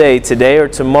who say today or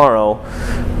tomorrow,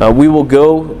 we will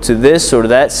go to this or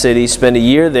that city, spend a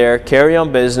year there, carry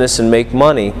on business, and make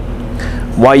money.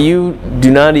 Why, you do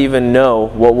not even know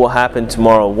what will happen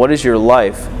tomorrow. What is your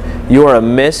life? You are a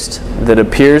mist that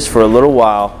appears for a little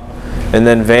while and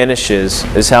then vanishes,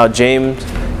 is how James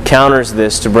counters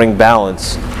this to bring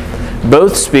balance.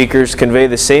 Both speakers convey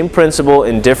the same principle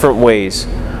in different ways.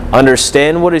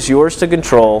 Understand what is yours to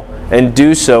control and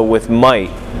do so with might.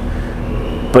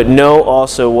 But know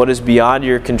also what is beyond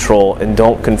your control and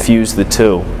don't confuse the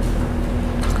two.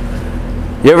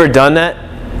 You ever done that?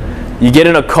 You get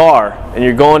in a car and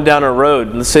you're going down a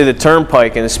road, let's say the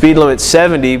turnpike, and the speed limit's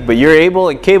 70, but you're able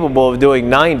and capable of doing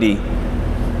 90.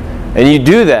 And you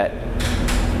do that.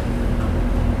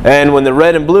 And when the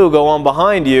red and blue go on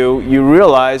behind you, you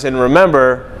realize and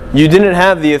remember you didn't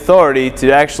have the authority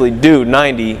to actually do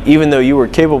 90, even though you were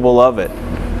capable of it.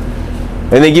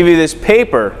 And they give you this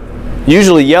paper,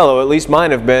 usually yellow, at least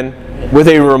mine have been, with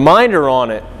a reminder on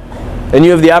it. And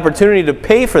you have the opportunity to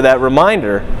pay for that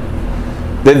reminder.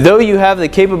 That though you have the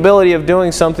capability of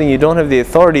doing something, you don't have the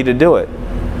authority to do it.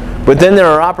 But then there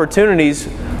are opportunities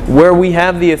where we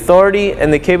have the authority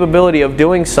and the capability of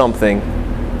doing something,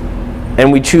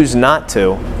 and we choose not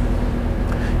to.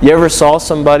 You ever saw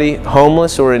somebody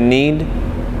homeless or in need?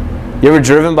 You ever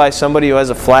driven by somebody who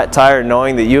has a flat tire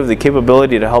knowing that you have the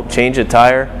capability to help change a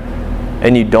tire,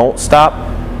 and you don't stop?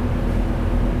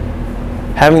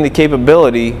 Having the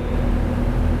capability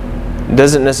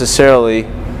doesn't necessarily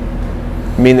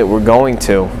mean that we're going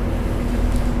to.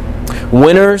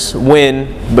 Winners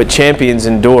win, but champions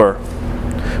endure.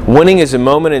 Winning is a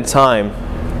moment in time.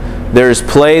 There is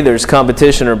play, there is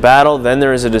competition or battle, then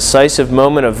there is a decisive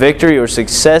moment of victory or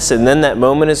success, and then that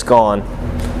moment is gone.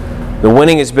 The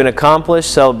winning has been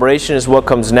accomplished. Celebration is what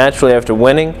comes naturally after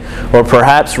winning, or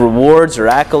perhaps rewards or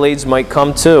accolades might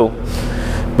come too.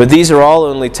 But these are all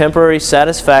only temporary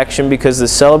satisfaction, because the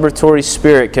celebratory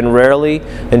spirit can rarely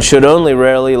and should only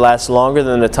rarely last longer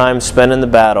than the time spent in the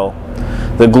battle.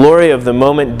 The glory of the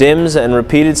moment dims, and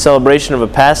repeated celebration of a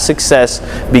past success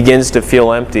begins to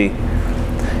feel empty.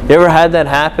 You ever had that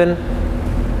happen?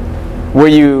 Where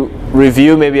you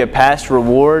review maybe a past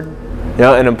reward,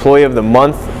 an Employee of the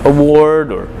Month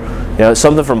award, or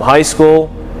something from high school,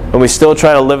 and we still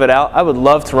try to live it out? I would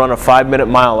love to run a 5-minute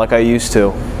mile like I used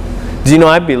to. Do you know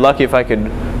I'd be lucky if I could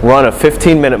run a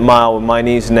 15-minute mile with my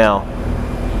knees now?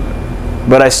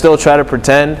 But I still try to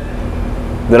pretend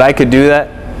that I could do that.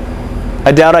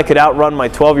 I doubt I could outrun my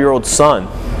 12-year-old son,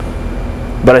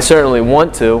 but I certainly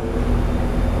want to.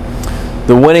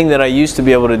 The winning that I used to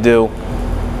be able to do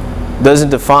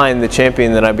doesn't define the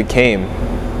champion that I became.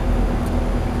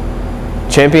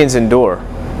 Champions endure.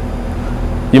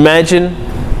 You imagine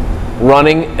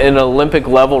running an Olympic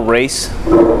level race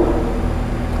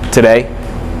today,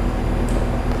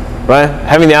 right?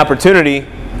 Having the opportunity,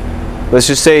 let's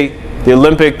just say the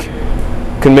Olympic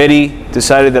Committee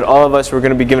decided that all of us were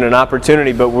going to be given an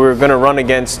opportunity, but we're going to run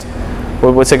against,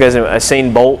 what's that guy's name?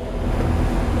 Usain Bolt.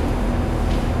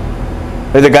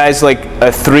 The guy's like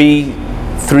a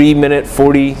 3-minute,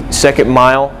 40-second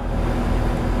mile.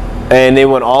 And they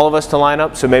want all of us to line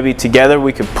up, so maybe together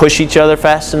we could push each other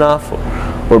fast enough,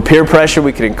 or peer pressure,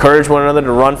 we could encourage one another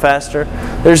to run faster.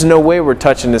 There's no way we're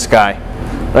touching this guy.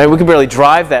 Right? We can barely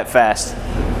drive that fast.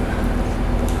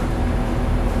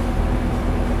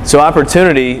 So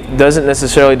opportunity doesn't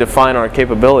necessarily define our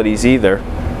capabilities either.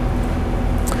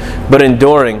 But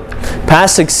enduring.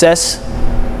 Past successes,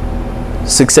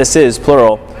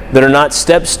 plural, that are not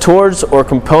steps towards or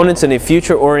components in a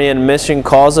future-oriented mission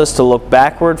cause us to look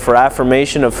backward for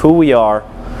affirmation of who we are,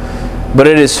 but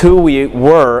it is who we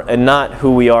were and not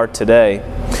who we are today.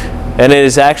 And it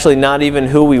is actually not even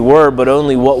who we were, but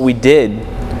only what we did.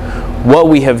 What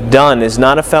we have done is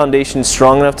not a foundation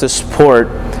strong enough to support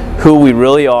who we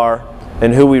really are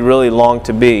and who we really long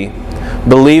to be.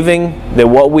 Believing that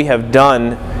what we have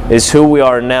done is who we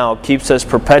are now keeps us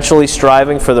perpetually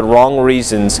striving for the wrong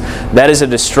reasons. That is a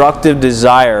destructive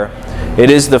desire. It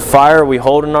is the fire we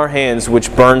hold in our hands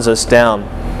which burns us down.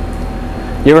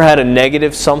 You ever had a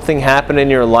negative something happen in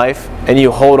your life and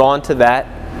you hold on to that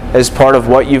as part of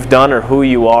what you've done or who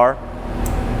you are?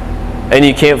 And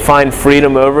you can't find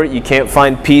freedom over it. You can't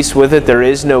find peace with it. There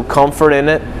is no comfort in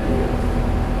it.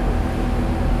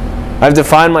 I've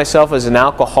defined myself as an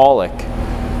alcoholic,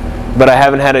 but I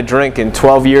haven't had a drink in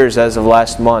 12 years as of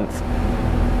last month.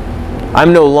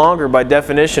 I'm no longer, by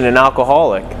definition, an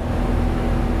alcoholic.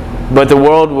 But the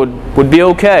world would be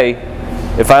okay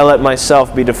if I let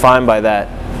myself be defined by that.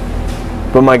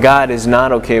 But my God is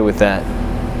not okay with that.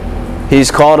 He's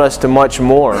called us to much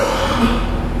more.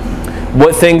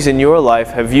 What things in your life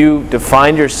have you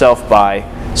defined yourself by,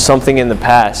 something in the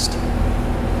past,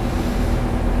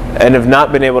 and have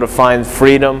not been able to find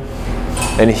freedom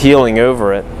and healing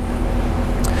over it?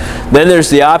 Then there's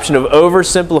the option of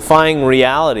oversimplifying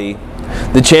reality.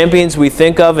 The champions we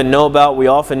think of and know about, we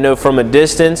often know from a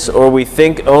distance, or we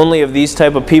think only of these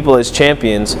type of people as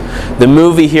champions. The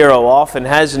movie hero often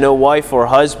has no wife or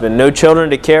husband, no children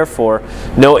to care for,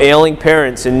 no ailing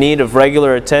parents in need of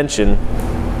regular attention.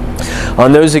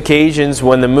 On those occasions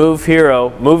when the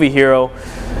movie hero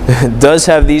does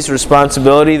have these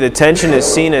responsibilities, the tension is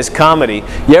seen as comedy.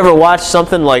 You ever watch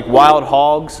something like Wild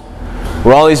Hogs,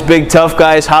 where all these big tough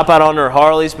guys hop out on their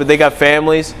Harleys, but they got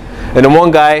families, and then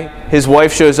one guy, his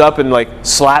wife shows up and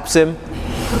slaps him,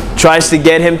 tries to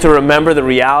get him to remember the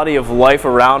reality of life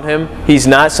around him. He's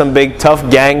not some big tough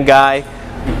gang guy.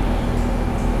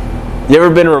 You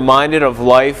ever been reminded of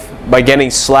life by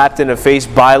getting slapped in the face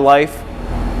by life?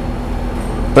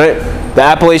 Right? The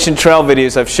Appalachian Trail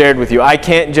videos I've shared with you. I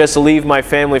can't just leave my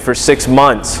family for 6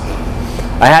 months.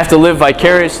 I have to live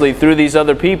vicariously through these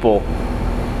other people.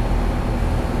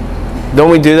 Don't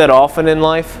we do that often in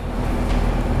life?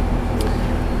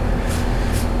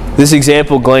 This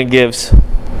example Glenn gives.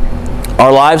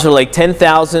 Our lives are like a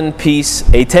 10,000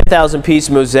 piece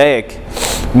mosaic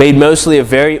made mostly of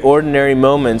very ordinary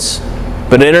moments,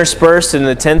 but interspersed in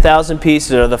the 10,000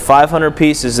 pieces are the 500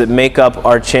 pieces that make up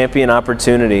our champion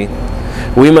opportunity.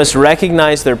 We must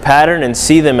recognize their pattern and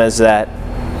see them as that.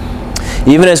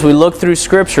 Even as we look through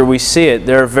Scripture, we see it.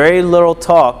 There are very little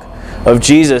talk of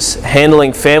Jesus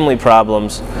handling family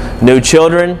problems. No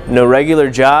children, no regular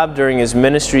job during his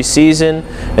ministry season,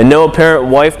 and no apparent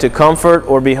wife to comfort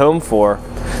or be home for.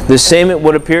 The same, it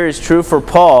would appear, is true for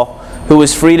Paul, who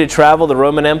was free to travel the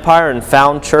Roman Empire and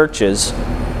found churches.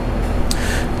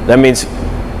 That means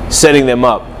setting them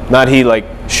up. Not he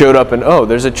showed up and, oh,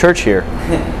 there's a church here.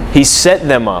 He set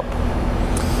them up.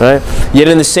 Right? Yet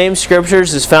in the same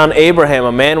scriptures is found Abraham,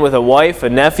 a man with a wife, a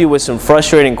nephew with some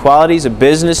frustrating qualities, a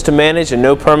business to manage, and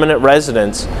no permanent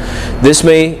residence. This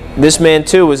man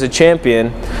too was a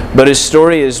champion, but his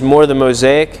story is more the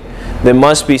mosaic that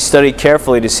must be studied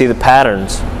carefully to see the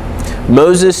patterns.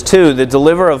 Moses too, the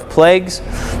deliverer of plagues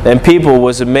and people,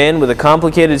 was a man with a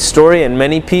complicated story and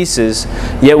many pieces,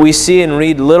 yet we see and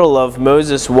read little of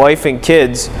Moses' wife and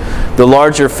kids, the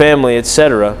larger family,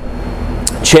 etc.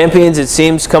 Champions, it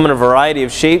seems, come in a variety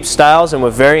of shapes, styles, and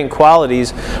with varying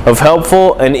qualities of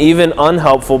helpful and even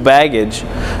unhelpful baggage.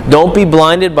 Don't be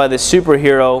blinded by the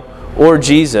superhero or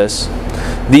Jesus.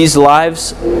 These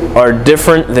lives are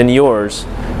different than yours.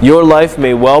 Your life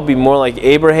may well be more like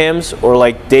Abraham's or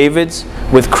like David's,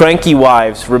 with cranky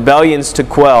wives, rebellions to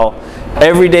quell,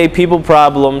 everyday people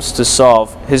problems to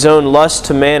solve, his own lust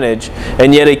to manage,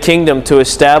 and yet a kingdom to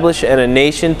establish and a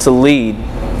nation to lead.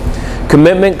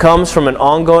 Commitment comes from an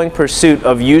ongoing pursuit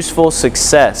of useful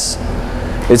success.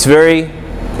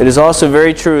 It is also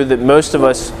very true that most of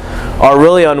us are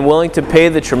really unwilling to pay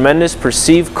the tremendous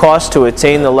perceived cost to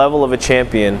attain the level of a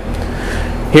champion.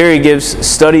 Here he gives,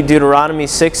 study Deuteronomy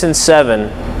 6 and 7.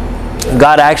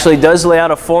 God actually does lay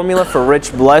out a formula for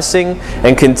rich blessing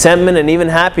and contentment and even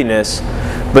happiness,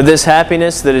 but this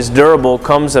happiness that is durable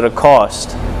comes at a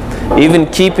cost. Even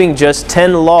keeping just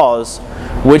 10 laws,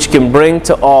 which can bring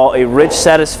to all a rich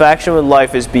satisfaction with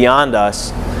life, is beyond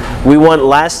us. We want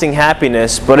lasting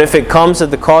happiness, but if it comes at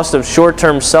the cost of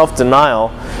short-term self-denial,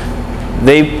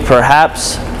 then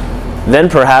perhaps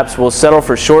we'll settle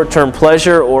for short-term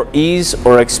pleasure or ease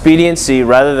or expediency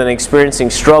rather than experiencing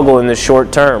struggle in the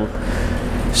short term.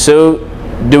 So,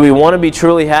 do we want to be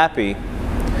truly happy?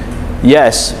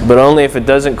 Yes, but only if it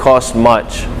doesn't cost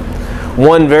much.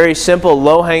 One very simple,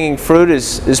 low-hanging fruit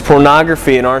is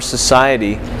pornography in our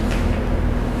society.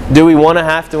 Do we want to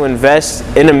have to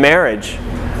invest in a marriage?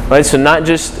 Right? So not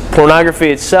just pornography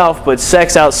itself, but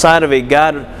sex outside of a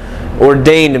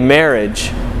God-ordained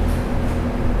marriage,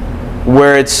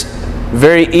 where it's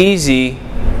very easy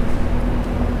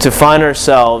to find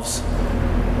ourselves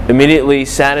immediately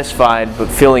satisfied but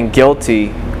feeling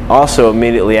guilty also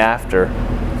immediately after,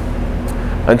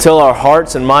 until our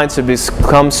hearts and minds have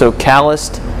become so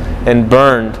calloused and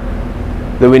burned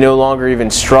that we no longer even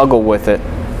struggle with it.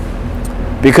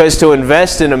 Because to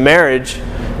invest in a marriage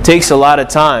takes a lot of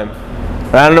time.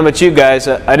 I don't know about you guys,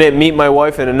 I didn't meet my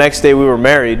wife and the next day we were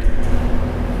married,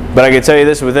 but I can tell you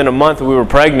this, within a month we were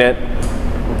pregnant.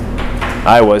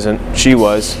 I wasn't, she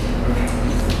was.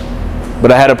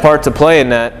 But I had a part to play in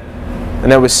that,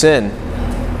 and that was sin.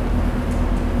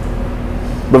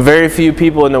 But very few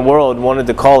people in the world wanted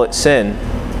to call it sin.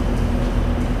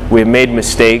 We have made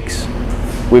mistakes,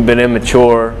 we've been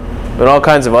immature, and all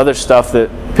kinds of other stuff that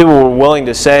people were willing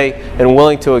to say and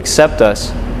willing to accept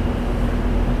us.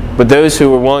 But those who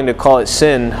were willing to call it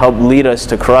sin helped lead us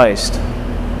to Christ,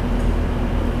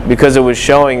 because it was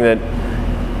showing that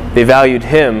they valued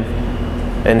Him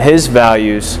and His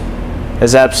values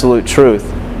as absolute truth.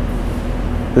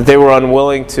 That they were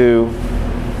unwilling to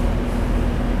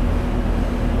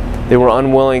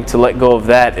let go of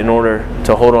that in order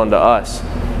to hold on to us.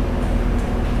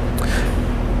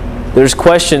 There's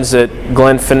questions that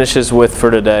Glenn finishes with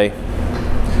for today.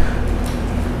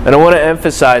 And I want to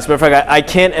emphasize, matter of fact, I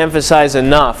can't emphasize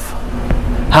enough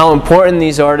how important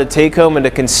these are to take home and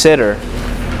to consider.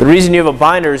 The reason you have a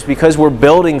binder is because we're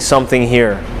building something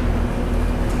here.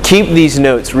 Keep these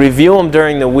notes. Review them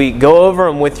during the week. Go over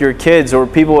them with your kids or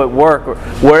people at work or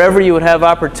wherever you would have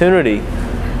opportunity.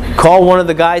 Call one of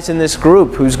the guys in this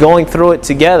group who's going through it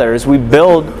together as we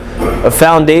build a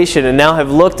foundation and now have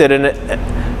looked at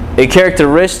a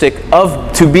characteristic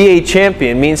of to be a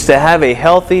champion means to have a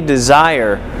healthy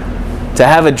desire, to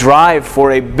have a drive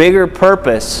for a bigger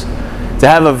purpose, to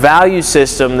have a value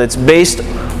system that's based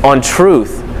on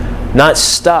truth, not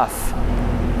stuff.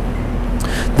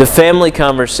 The family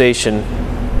conversation.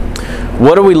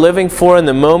 What are we living for in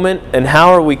the moment, and how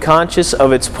are we conscious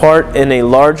of its part in a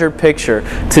larger picture?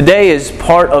 Today is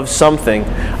part of something.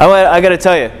 I got to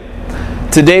tell you,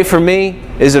 today for me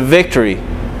is a victory,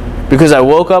 because I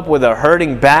woke up with a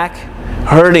hurting back,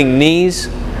 hurting knees,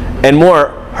 and more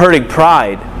hurting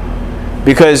pride,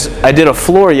 because I did a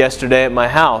floor yesterday at my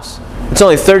house. It's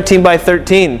only 13 by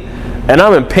 13, and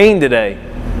I'm in pain today.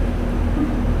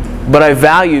 but I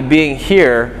valued being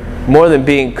here more than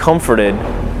being comforted,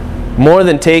 more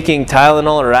than taking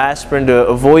Tylenol or aspirin to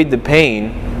avoid the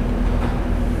pain.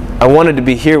 I wanted to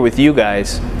be here with you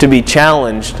guys, to be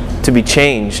challenged, to be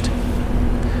changed.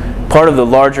 Part of the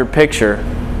larger picture,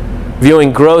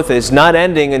 viewing growth as not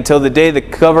ending until the day the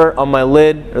cover on my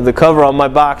lid or the cover on my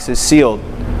box is sealed.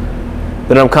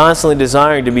 That I'm constantly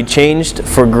desiring to be changed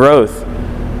for growth.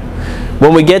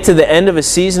 When we get to the end of a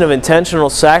season of intentional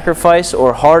sacrifice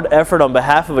or hard effort on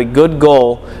behalf of a good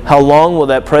goal, how long will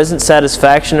that present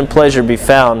satisfaction and pleasure be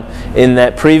found in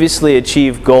that previously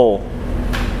achieved goal?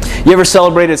 You ever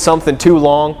celebrated something too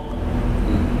long?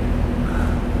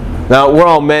 Now, we're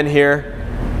all men here.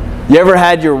 You ever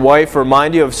had your wife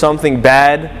remind you of something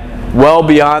bad well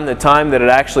beyond the time that it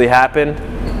actually happened?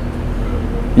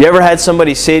 You ever had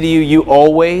somebody say to you, "You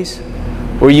always,"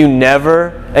 or "You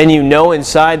never," and you know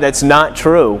inside that's not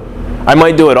true? I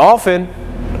might do it often,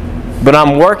 but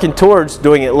I'm working towards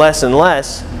doing it less and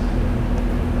less.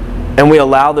 And we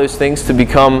allow those things to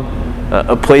become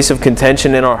a place of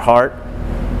contention in our heart.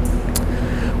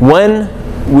 When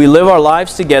we live our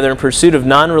lives together in pursuit of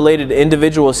non-related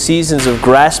individual seasons of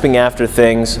grasping after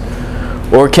things,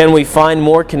 or can we find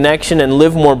more connection and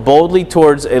live more boldly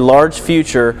towards a large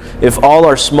future if all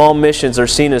our small missions are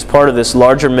seen as part of this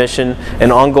larger mission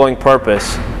and ongoing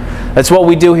purpose? That's what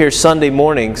we do here Sunday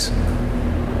mornings.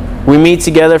 We meet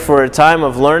together for a time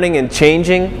of learning and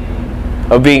changing,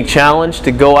 of being challenged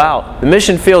to go out. The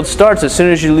mission field starts as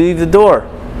soon as you leave the door.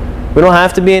 We don't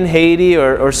have to be in Haiti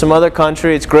or some other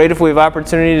country. It's great if we have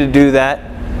opportunity to do that.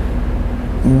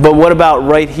 But what about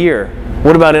right here?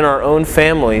 What about in our own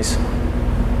families?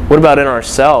 What about in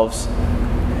ourselves?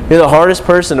 You know, the hardest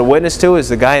person to witness to is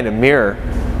the guy in the mirror.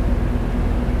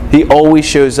 He always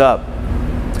shows up.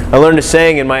 I learned a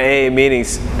saying in my AA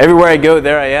meetings, everywhere I go,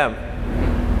 there I am.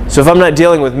 So if I'm not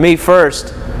dealing with me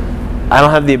first, I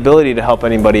don't have the ability to help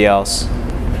anybody else.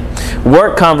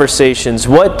 Work conversations.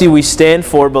 What do we stand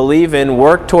for, believe in,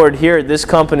 work toward here at this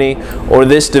company or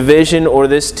this division or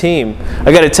this team?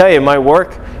 I got to tell you, my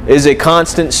work is a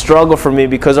constant struggle for me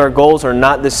because our goals are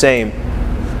not the same.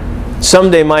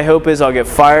 Someday my hope is I'll get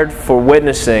fired for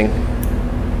witnessing,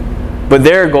 but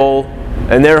their goal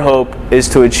and their hope is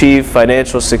to achieve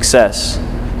financial success,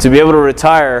 to be able to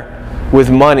retire with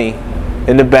money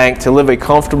in the bank, to live a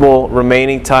comfortable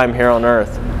remaining time here on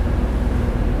earth.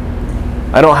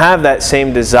 I don't have that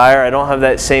same desire, I don't have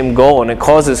that same goal, and it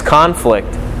causes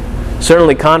conflict.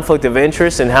 Certainly conflict of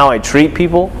interest in how I treat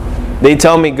people. They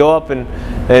tell me go up and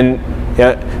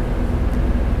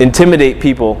intimidate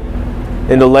people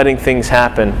into letting things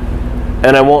happen,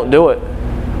 and I won't do it.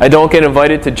 I don't get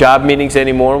invited to job meetings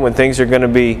anymore when things are going to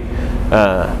be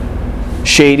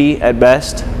shady at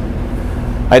best.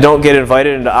 I don't get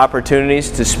invited into opportunities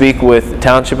to speak with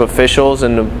township officials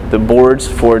and the boards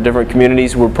for different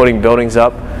communities we're putting buildings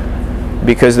up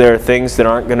because there are things that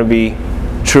aren't going to be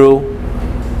true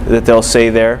that they'll say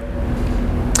there.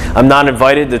 I'm not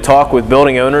invited to talk with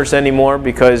building owners anymore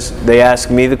because they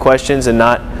ask me the questions and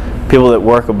not people that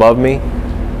work above me,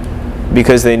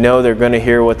 because they know they're going to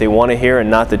hear what they want to hear and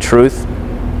not the truth.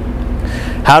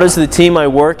 How does the team I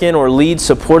work in or lead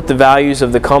support the values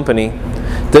of the company?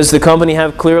 Does the company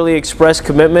have clearly expressed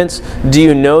commitments? Do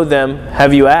you know them?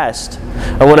 Have you asked?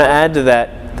 I want to add to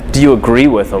that, do you agree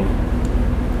with them?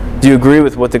 Do you agree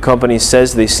with what the company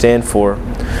says they stand for?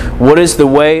 What is the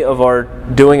way of our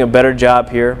doing a better job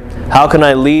here? How can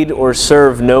I lead or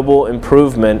serve noble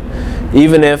improvement,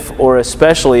 even if or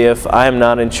especially if I am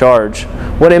not in charge?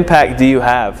 What impact do you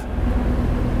have?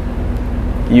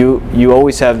 You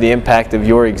always have the impact of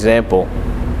your example.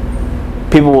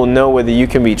 People will know whether you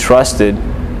can be trusted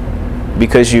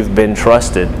because you've been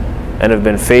trusted and have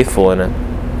been faithful in it.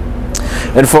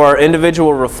 And for our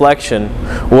individual reflection,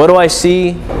 what do I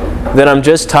see that I'm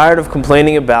just tired of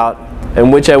complaining about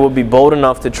and which I will be bold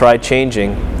enough to try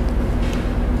changing?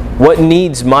 What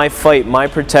needs my fight, my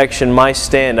protection, my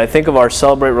stand? I think of our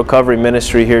Celebrate Recovery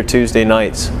ministry here Tuesday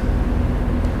nights.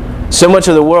 So much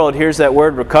of the world hears that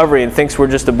word recovery and thinks we're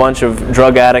just a bunch of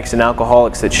drug addicts and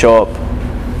alcoholics that show up.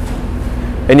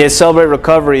 And yet Celebrate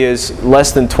Recovery is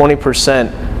less than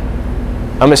 20%.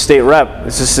 I'm a state rep.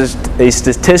 This is a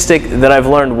statistic that I've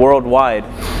learned worldwide.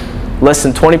 Less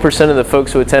than 20% of the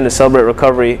folks who attend to Celebrate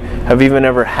Recovery have even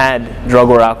ever had drug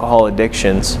or alcohol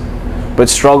addictions, but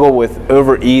struggle with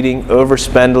overeating,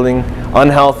 overspending,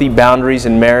 unhealthy boundaries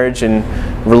in marriage and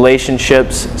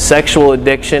relationships. Sexual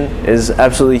addiction is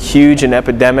absolutely huge and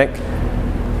epidemic.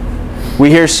 We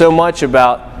hear so much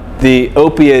about the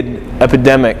opioid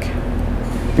epidemic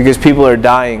because people are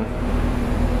dying.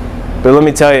 But let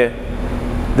me tell you,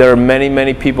 there are many,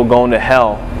 many people going to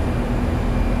hell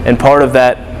And part of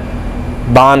that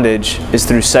bondage is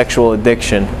through sexual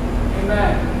addiction.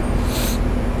 Amen.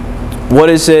 What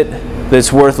is it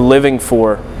that's worth living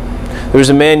for? There was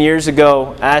a man years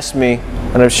ago asked me,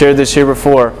 and I've shared this here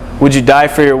before, would you die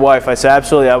for your wife? I said,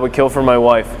 absolutely, I would kill for my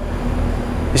wife.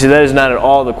 He said, that is not at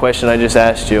all the question I just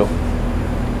asked you.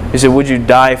 He said, would you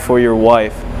die for your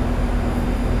wife?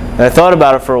 And I thought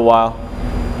about it for a while.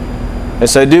 And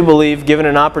so I do believe, given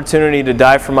an opportunity to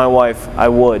die for my wife, I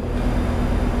would.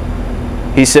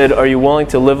 He said, are you willing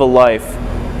to live a life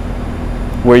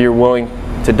where you're willing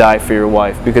to die for your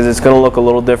wife? Because it's going to look a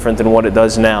little different than what it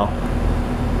does now.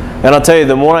 And I'll tell you,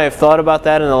 the more I have thought about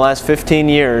that in the last 15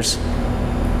 years,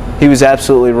 he was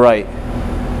absolutely right.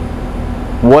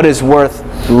 What is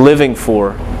worth living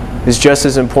for is just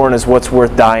as important as what's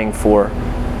worth dying for.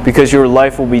 Because your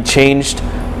life will be changed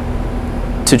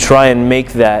to try and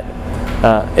make that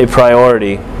a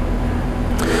priority.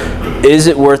 Is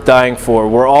it worth dying for?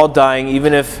 We're all dying,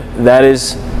 even if that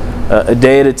is a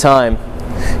day at a time.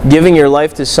 Giving your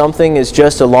life to something is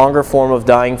just a longer form of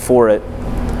dying for it.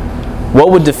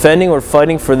 What would defending or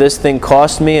fighting for this thing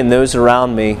cost me and those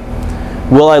around me?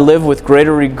 Will I live with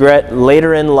greater regret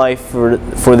later in life for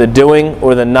the doing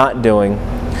or the not doing?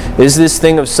 Is this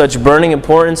thing of such burning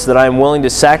importance that I am willing to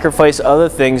sacrifice other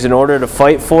things in order to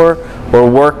fight for or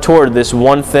work toward this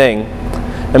one thing?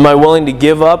 Am I willing to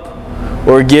give up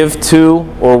or give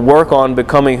to or work on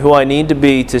becoming who I need to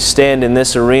be to stand in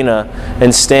this arena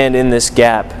and stand in this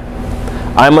gap?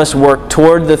 I must work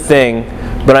toward the thing,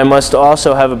 but I must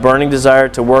also have a burning desire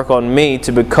to work on me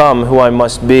to become who I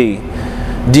must be.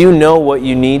 Do you know what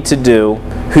you need to do,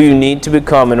 who you need to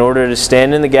become in order to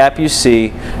stand in the gap you see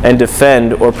and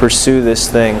defend or pursue this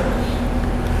thing?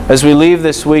 As we leave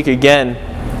this week again,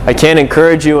 I can't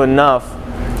encourage you enough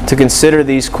to consider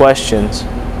these questions.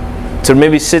 To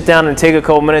maybe sit down and take a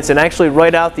couple minutes and actually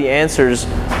write out the answers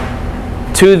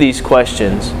to these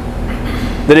questions.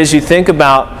 That as you think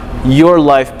about your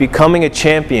life becoming a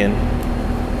champion,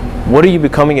 what are you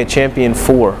becoming a champion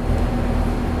for?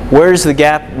 Where's the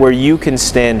gap where you can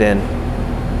stand in?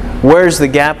 Where's the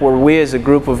gap where we as a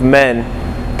group of men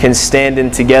can stand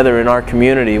in together in our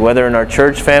community, whether in our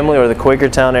church family or the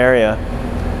Quakertown area?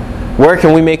 Where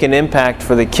can we make an impact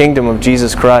for the kingdom of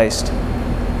Jesus Christ?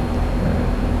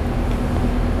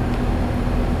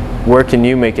 Where can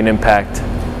you make an impact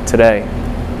today?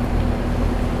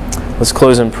 Let's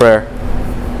close in prayer.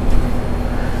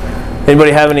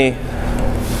 Anybody have any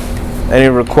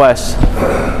requests?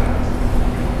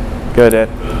 Go ahead, Ed.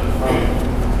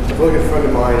 I feel like a friend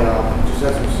of mine just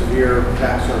had some severe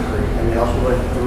back surgery, and they also like